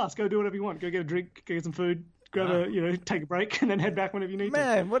you out of class. Go do whatever you want. Go get a drink, go get some food, take a break, and then head back whenever you need to."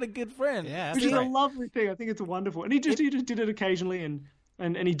 Man, what a good friend. Yeah, which is a lovely thing. I think it's wonderful. And he just did it occasionally, and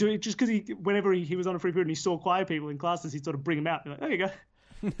And he do it just because whenever he was on a free period and he saw quiet people in classes, he'd sort of bring them out and be like, there you go.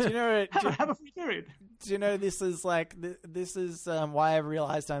 Do you know? have a free period. Do you know this is why I've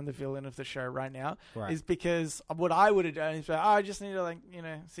realized I'm the villain of the show right now? Right. Is because what I would have done is I just need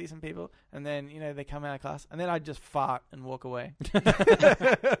to see some people, and then they come out of class, and then I'd just fart and walk away.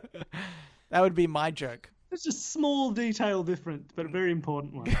 That would be my joke. It's just a small detail different, but a very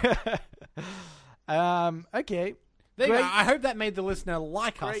important one. Okay. There you go. I hope that made the listener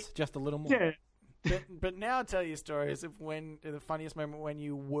like us just a little more. Yeah. But now I'll tell you stories of the funniest moment when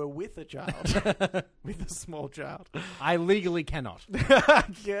you were with a child, with a small child. I legally cannot.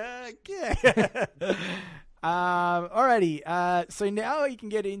 Yeah. Alrighty. So now you can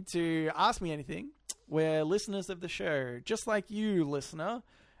get into Ask Me Anything, where listeners of the show, just like you, listener,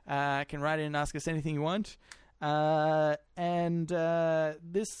 can write in and ask us anything you want. And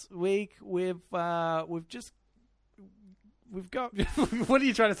this week we've got. What are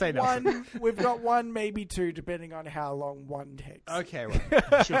you trying to say now? We've got one, maybe two, depending on how long one takes. Okay,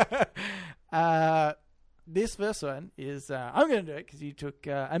 right. Sure. This first one is I'm going to do it because you took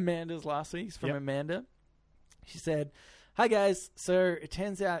Amanda's last week. It's from Amanda. She said, "Hi guys, so it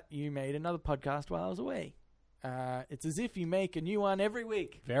turns out you made another podcast while I was away. It's as if you make a new one every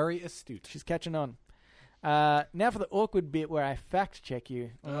week." Very astute. She's catching on. Now for the awkward bit where I fact check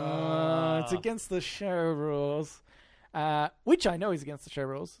you. It's against the show rules. Which I know is against the show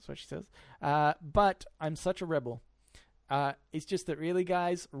rules, that's what she says. But I'm such a rebel. It's just that really,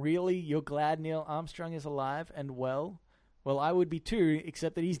 guys, you're glad Neil Armstrong is alive and well? Well, I would be too,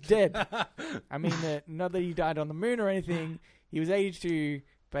 except that he's dead. I mean, not that he died on the moon or anything. He was 82,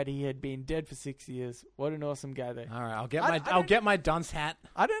 but he had been dead for 6 years. What an awesome guy, though. All right, I'll get my dunce hat.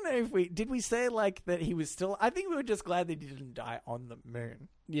 I don't know if did we say that he was still. I think we were just glad that he didn't die on the moon.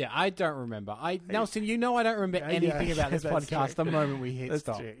 Yeah, I don't remember. Nelson, I don't remember anything about this podcast the moment we hit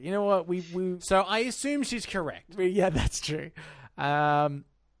stop. True. You know what? We So I assume she's correct. Yeah, that's true. And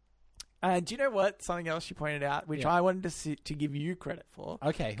do you know what? Something else she pointed out, which I wanted to give you credit for.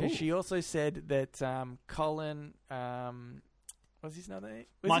 Okay. Because she also said that Colin. What's his name?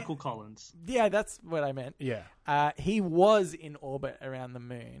 Michael Collins. Yeah, that's what I meant. Yeah. He was in orbit around the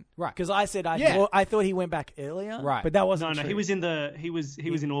moon. Right. Because I said I thought he went back earlier. Right. But that wasn't true. He was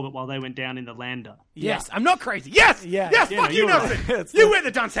in orbit while they went down in the lander. Yes, I'm not crazy. Yes. Yeah. Yes, fuck you, Nelson. You wear the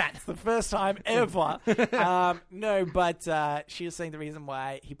dunce hat. It's the first time ever. No, but she was saying the reason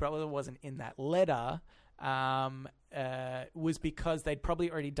why he probably wasn't in that letter was because they'd probably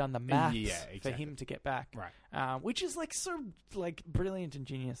already done the maths for him to get back. Right. Which is so brilliant and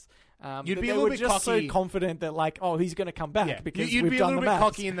genius. You'd be a little bit cocky. So confident that he's going to come back because you'd we've be done a little the bit maths.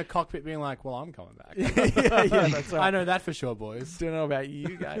 cocky in the cockpit, being like, "Well, I'm coming back." yeah, that's right. I know that for sure, boys. Don't know about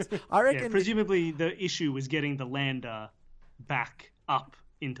you guys. I reckon. Yeah, presumably, the issue was getting the lander back up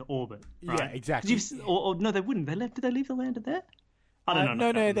into orbit. Right? Yeah, exactly. Or no, they wouldn't. Did they leave the lander there? I don't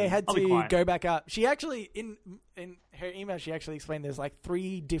know. No, they had to go back up. She actually, in her email, she actually explained there's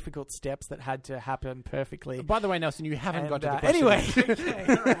 3 difficult steps that had to happen perfectly. By the way, Nelson, you haven't got to the question.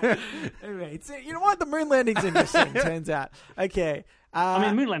 Anyway, you know what? The moon landing's interesting, turns out. Okay.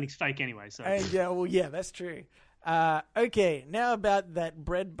 Moon landing's fake anyway, so. That's true. Okay, now about that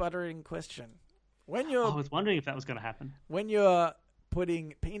bread buttering question. I was wondering if that was going to happen. When you're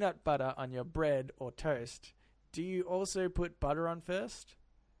putting peanut butter on your bread or toast, do you also put butter on first?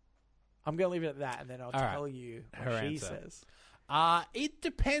 I'm going to leave it at that, and then I'll tell you what she says. It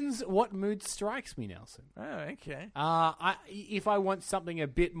depends what mood strikes me, Nelson. Oh, okay. If I want something a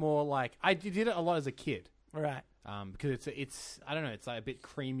bit more I did it a lot as a kid. Right. Because it's I don't know, it's a bit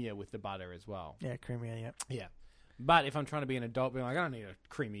creamier with the butter as well. Yeah, creamier, yeah. Yeah. But if I'm trying to be an adult, being I don't need a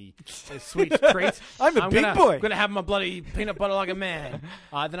creamy, sweet treat. I'm a big boy. I'm going to have my bloody peanut butter like a man.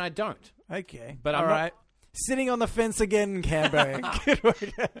 Then I don't. Okay. But I'm right. Sitting on the fence again, Cambo.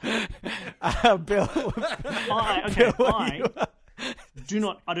 Bill.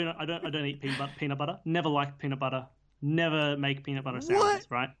 I don't eat peanut butter. Never liked peanut butter. Never make peanut butter sandwiches.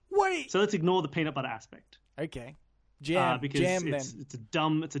 Right? Wait. So let's ignore the peanut butter aspect. Okay. Jam. Because it's a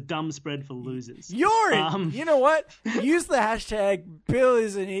dumb spread for losers. You know what? Use the hashtag Bill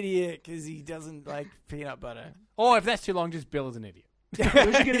is an idiot because he doesn't like peanut butter. Or if that's too long, just Bill is an idiot. We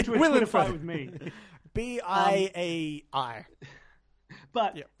should get into a Twitter fight with me. BIAI.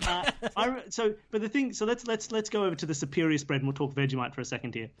 But but the thing. So let's go over to the superior spread, and we'll talk Vegemite for a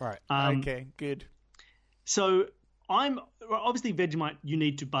second here. Right. Okay. Good. So obviously Vegemite. You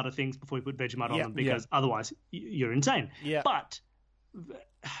need to butter things before you put Vegemite on them because otherwise you're insane. Yeah. But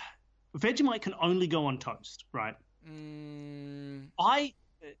Vegemite can only go on toast, right?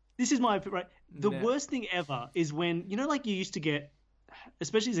 This is my right. The worst thing ever is when you used to get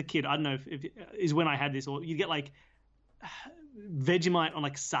especially as a kid, I don't know if is when I had this, or you get like Vegemite on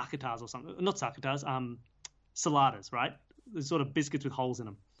like sarkatars or something. Not sarkatars, saladas, right? There's sort of biscuits with holes in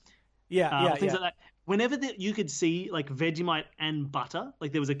them. Things like that. Whenever you could see like Vegemite and butter,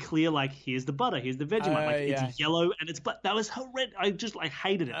 like there was a clear like, here's the butter, here's the Vegemite, it's yellow and it's black. That was horrendous. I just like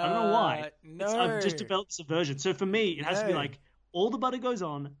hated it. I don't know why. I've just developed this aversion. So for me, it has to be like all the butter goes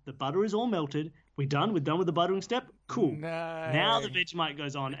on, the butter is all melted. We're done with the buttering step. Cool. No. Now the Vegemite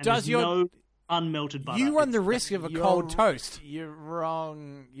goes on, and there's no unmelted butter. You run the risk of a cold toast. You're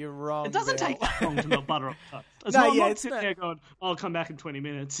wrong. It doesn't take that long to melt butter on toast. I'm not sitting there going, I'll come back in 20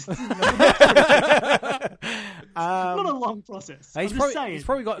 minutes. It's not a long process. I'm just saying. He's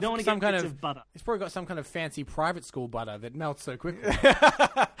probably got some kind of butter. He's probably got some kind of fancy private school butter that melts so quickly.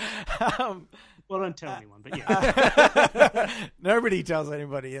 Well, don't tell anyone, but yeah. Nobody tells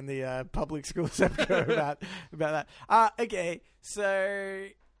anybody in the public school sector about that. Okay, so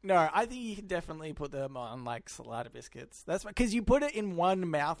no, I think you can definitely put them on like salada biscuits. That's because you put it in one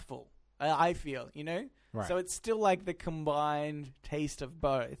mouthful. I feel, right. So it's still like the combined taste of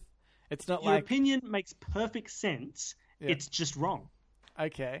both. It's not Your opinion makes perfect sense. Yeah. It's just wrong.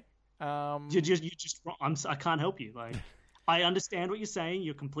 Okay. You're just wrong. I can't help you. Like, I understand what you're saying.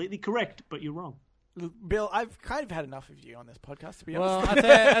 You're completely correct, but you're wrong. Bill, I've kind of had enough of you on this podcast, to be honest.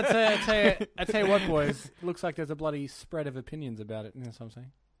 Well, I tell you what, boys. It looks like there's a bloody spread of opinions about it. That's what I'm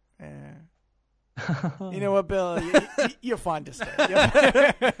saying. Yeah. You know what, Bill? You're fine to stay.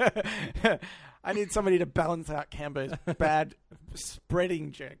 I need somebody to balance out Cambo's bad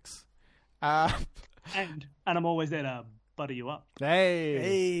spreading jokes. And I'm always there to butter you up.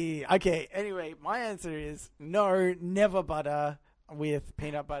 Hey. Okay, anyway, my answer is no, never butter with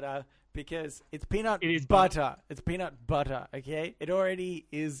peanut butter because it's peanut butter. It's peanut butter, okay? It already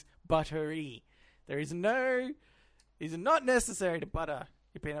is buttery. It's not necessary to butter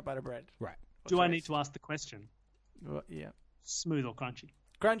your peanut butter bread. Right. Do I need to ask the question? Well, yeah. Smooth or crunchy?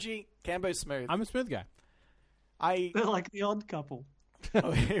 Crunchy, Cambo's smooth. I'm a smooth guy. They're like the odd couple.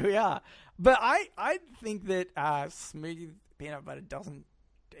 Oh, here we are. But I think that smooth peanut butter doesn't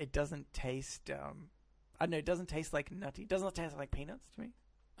taste I don't know, it doesn't taste like nutty. It doesn't taste like peanuts to me.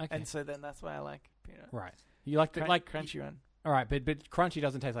 Okay. And so then that's why I like peanut. Right. You like the crunchy one. All right, but crunchy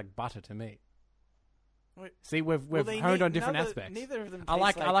doesn't taste like butter to me. Wait. See, we've honed on different aspects. Neither of them. I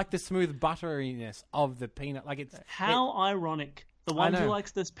like the smooth butteriness of the peanut. Like it's ironic. The one who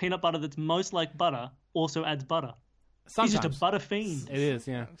likes this peanut butter that's most like butter also adds butter. Sometimes. He's just a butter fiend. It is,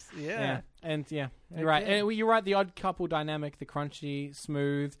 yeah. Yeah. And you're right. And you're right. The odd couple dynamic, the crunchy,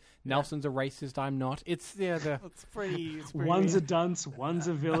 smooth. Nelson's a racist. I'm not. It's It's pretty. One's a dunce. One's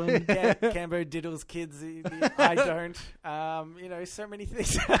a villain. Yeah, Cambo diddles kids. I don't. So many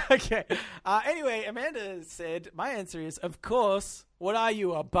things. Okay. Anyway, Amanda said my answer is of course. What are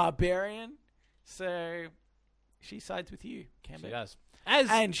you, a barbarian? So she sides with you, Cambo. She does.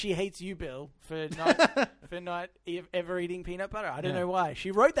 And she hates you, Bill, for not ever eating peanut butter. I don't know why. She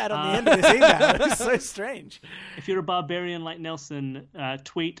wrote that on the end of this email. It was so strange. If you're a barbarian like Nelson,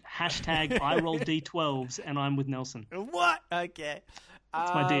 tweet #IRollD12s and I'm with Nelson. What? Okay.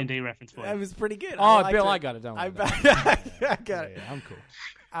 That's my D&D reference for you. That was pretty good. Oh, Bill, I got it. Don't worry. I got it. Yeah, I'm cool.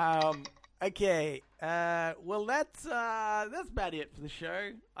 Okay. Well, that's about it for the show,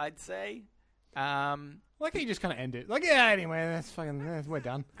 I'd say. Like you just kind of end it. Like, yeah, anyway, that's fucking. We're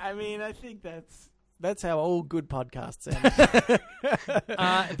done. I mean, I think that's how all good podcasts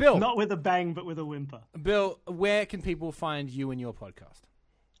end. Bill, not with a bang, but with a whimper. Bill, where can people find you and your podcast?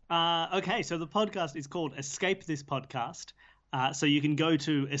 Okay, so the podcast is called Escape This Podcast. So you can go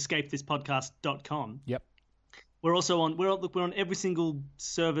to escapethispodcast.com. Yep. We're also on. We're on every single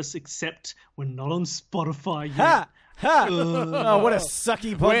service except we're not on Spotify yet. Oh, what a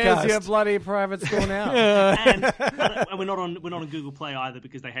sucky podcast! Where's your bloody private school now? and we're not on Google Play either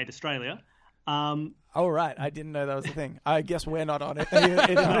because they hate Australia. Oh right, I didn't know that was a thing. I guess we're not on it.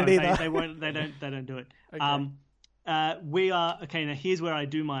 Either. They won't. They don't do it. Okay. We are okay. Now here's where I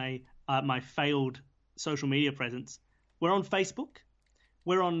do my failed social media presence. We're on Facebook.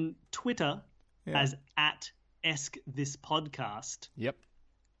 We're on Twitter as @EskThisPodcast. Yep.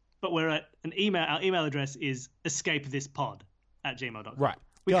 But we're at an email. Our email address is escapethispod@gmail.com. Right.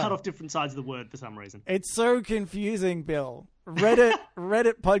 We cut off different sides of the word for some reason. It's so confusing, Bill. Reddit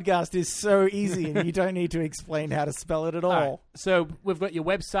podcast is so easy, and you don't need to explain how to spell it at all. Right. So we've got your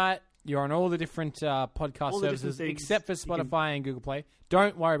website. You're on all the different podcast services except for Spotify and Google Play.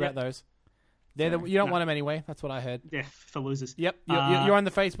 Don't worry about those. You don't want them anyway. That's what I heard. Yeah, for losers. Yep. You're on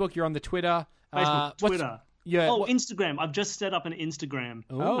the Facebook. You're on the Twitter. Twitter. Yeah. Instagram. I've just set up an Instagram.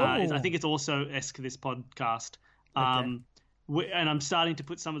 I think it's also Esk This Podcast. Okay. and I'm starting to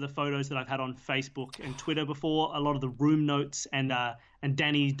put some of the photos that I've had on Facebook and Twitter before, a lot of the room notes, and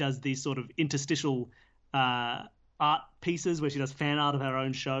Danny does these sort of interstitial art pieces where she does fan art of her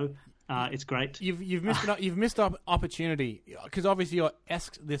own show. It's great. You've missed an opportunity, because obviously you're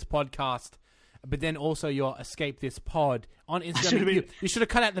Esk This Podcast, but then also you're Escape This Pod on Instagram. You should have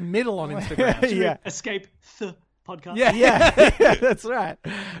cut out the middle on Instagram. Yeah, Escape the Podcast. Yeah, that's right.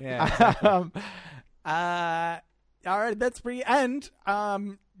 Yeah. Exactly. All right, that's pretty. And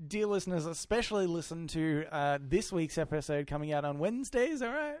dear listeners, especially listen to this week's episode coming out on Wednesdays. All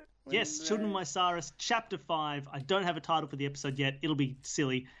right. Yes, Children of Mysaris, Chapter 5. I don't have a title for the episode yet. It'll be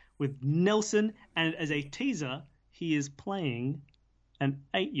silly. With Nelson, and as a teaser, he is playing an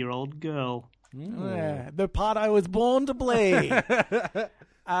 8-year-old girl. Yeah, the part I was born to play.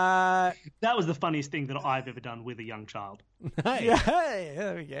 That was the funniest thing that I've ever done with a young child. Yeah,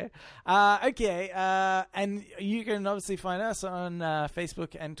 there we go. Okay, and you can obviously find us on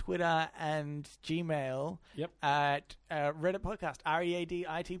Facebook and Twitter and Gmail. Yep. At Reddit Podcast,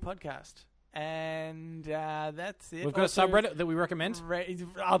 READIT Podcast. And that's it. We've got a subreddit that we recommend. The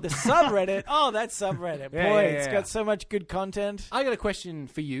subreddit. Oh, that subreddit. Boy, it's got so much good content. I got a question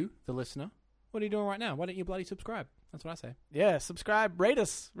for you, the listener. What are you doing right now? Why don't you bloody subscribe? That's what I say. Yeah, subscribe. Rate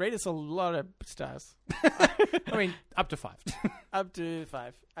us. Rate us a lot of stars. I mean, up to 5. Up to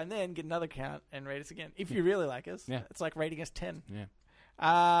 5. And then get another count and rate us again. If you really like us. Yeah. It's like rating us 10.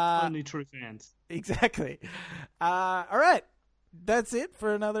 Yeah. Only true fans. Exactly. All right. That's it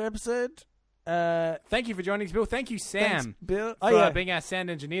for another episode. Thank you for joining us, Bill. Thank you, Sam, thanks, Bill. for being our sound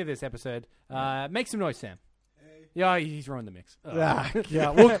engineer this episode. Make some noise, Sam. Hey. Yeah, he's ruined the mix.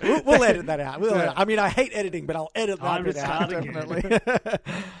 Yeah, we'll edit that out. I mean, I hate editing, but I'll edit that bit out, definitely.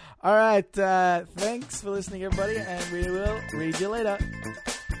 All right. Thanks for listening, everybody, and we will read you later.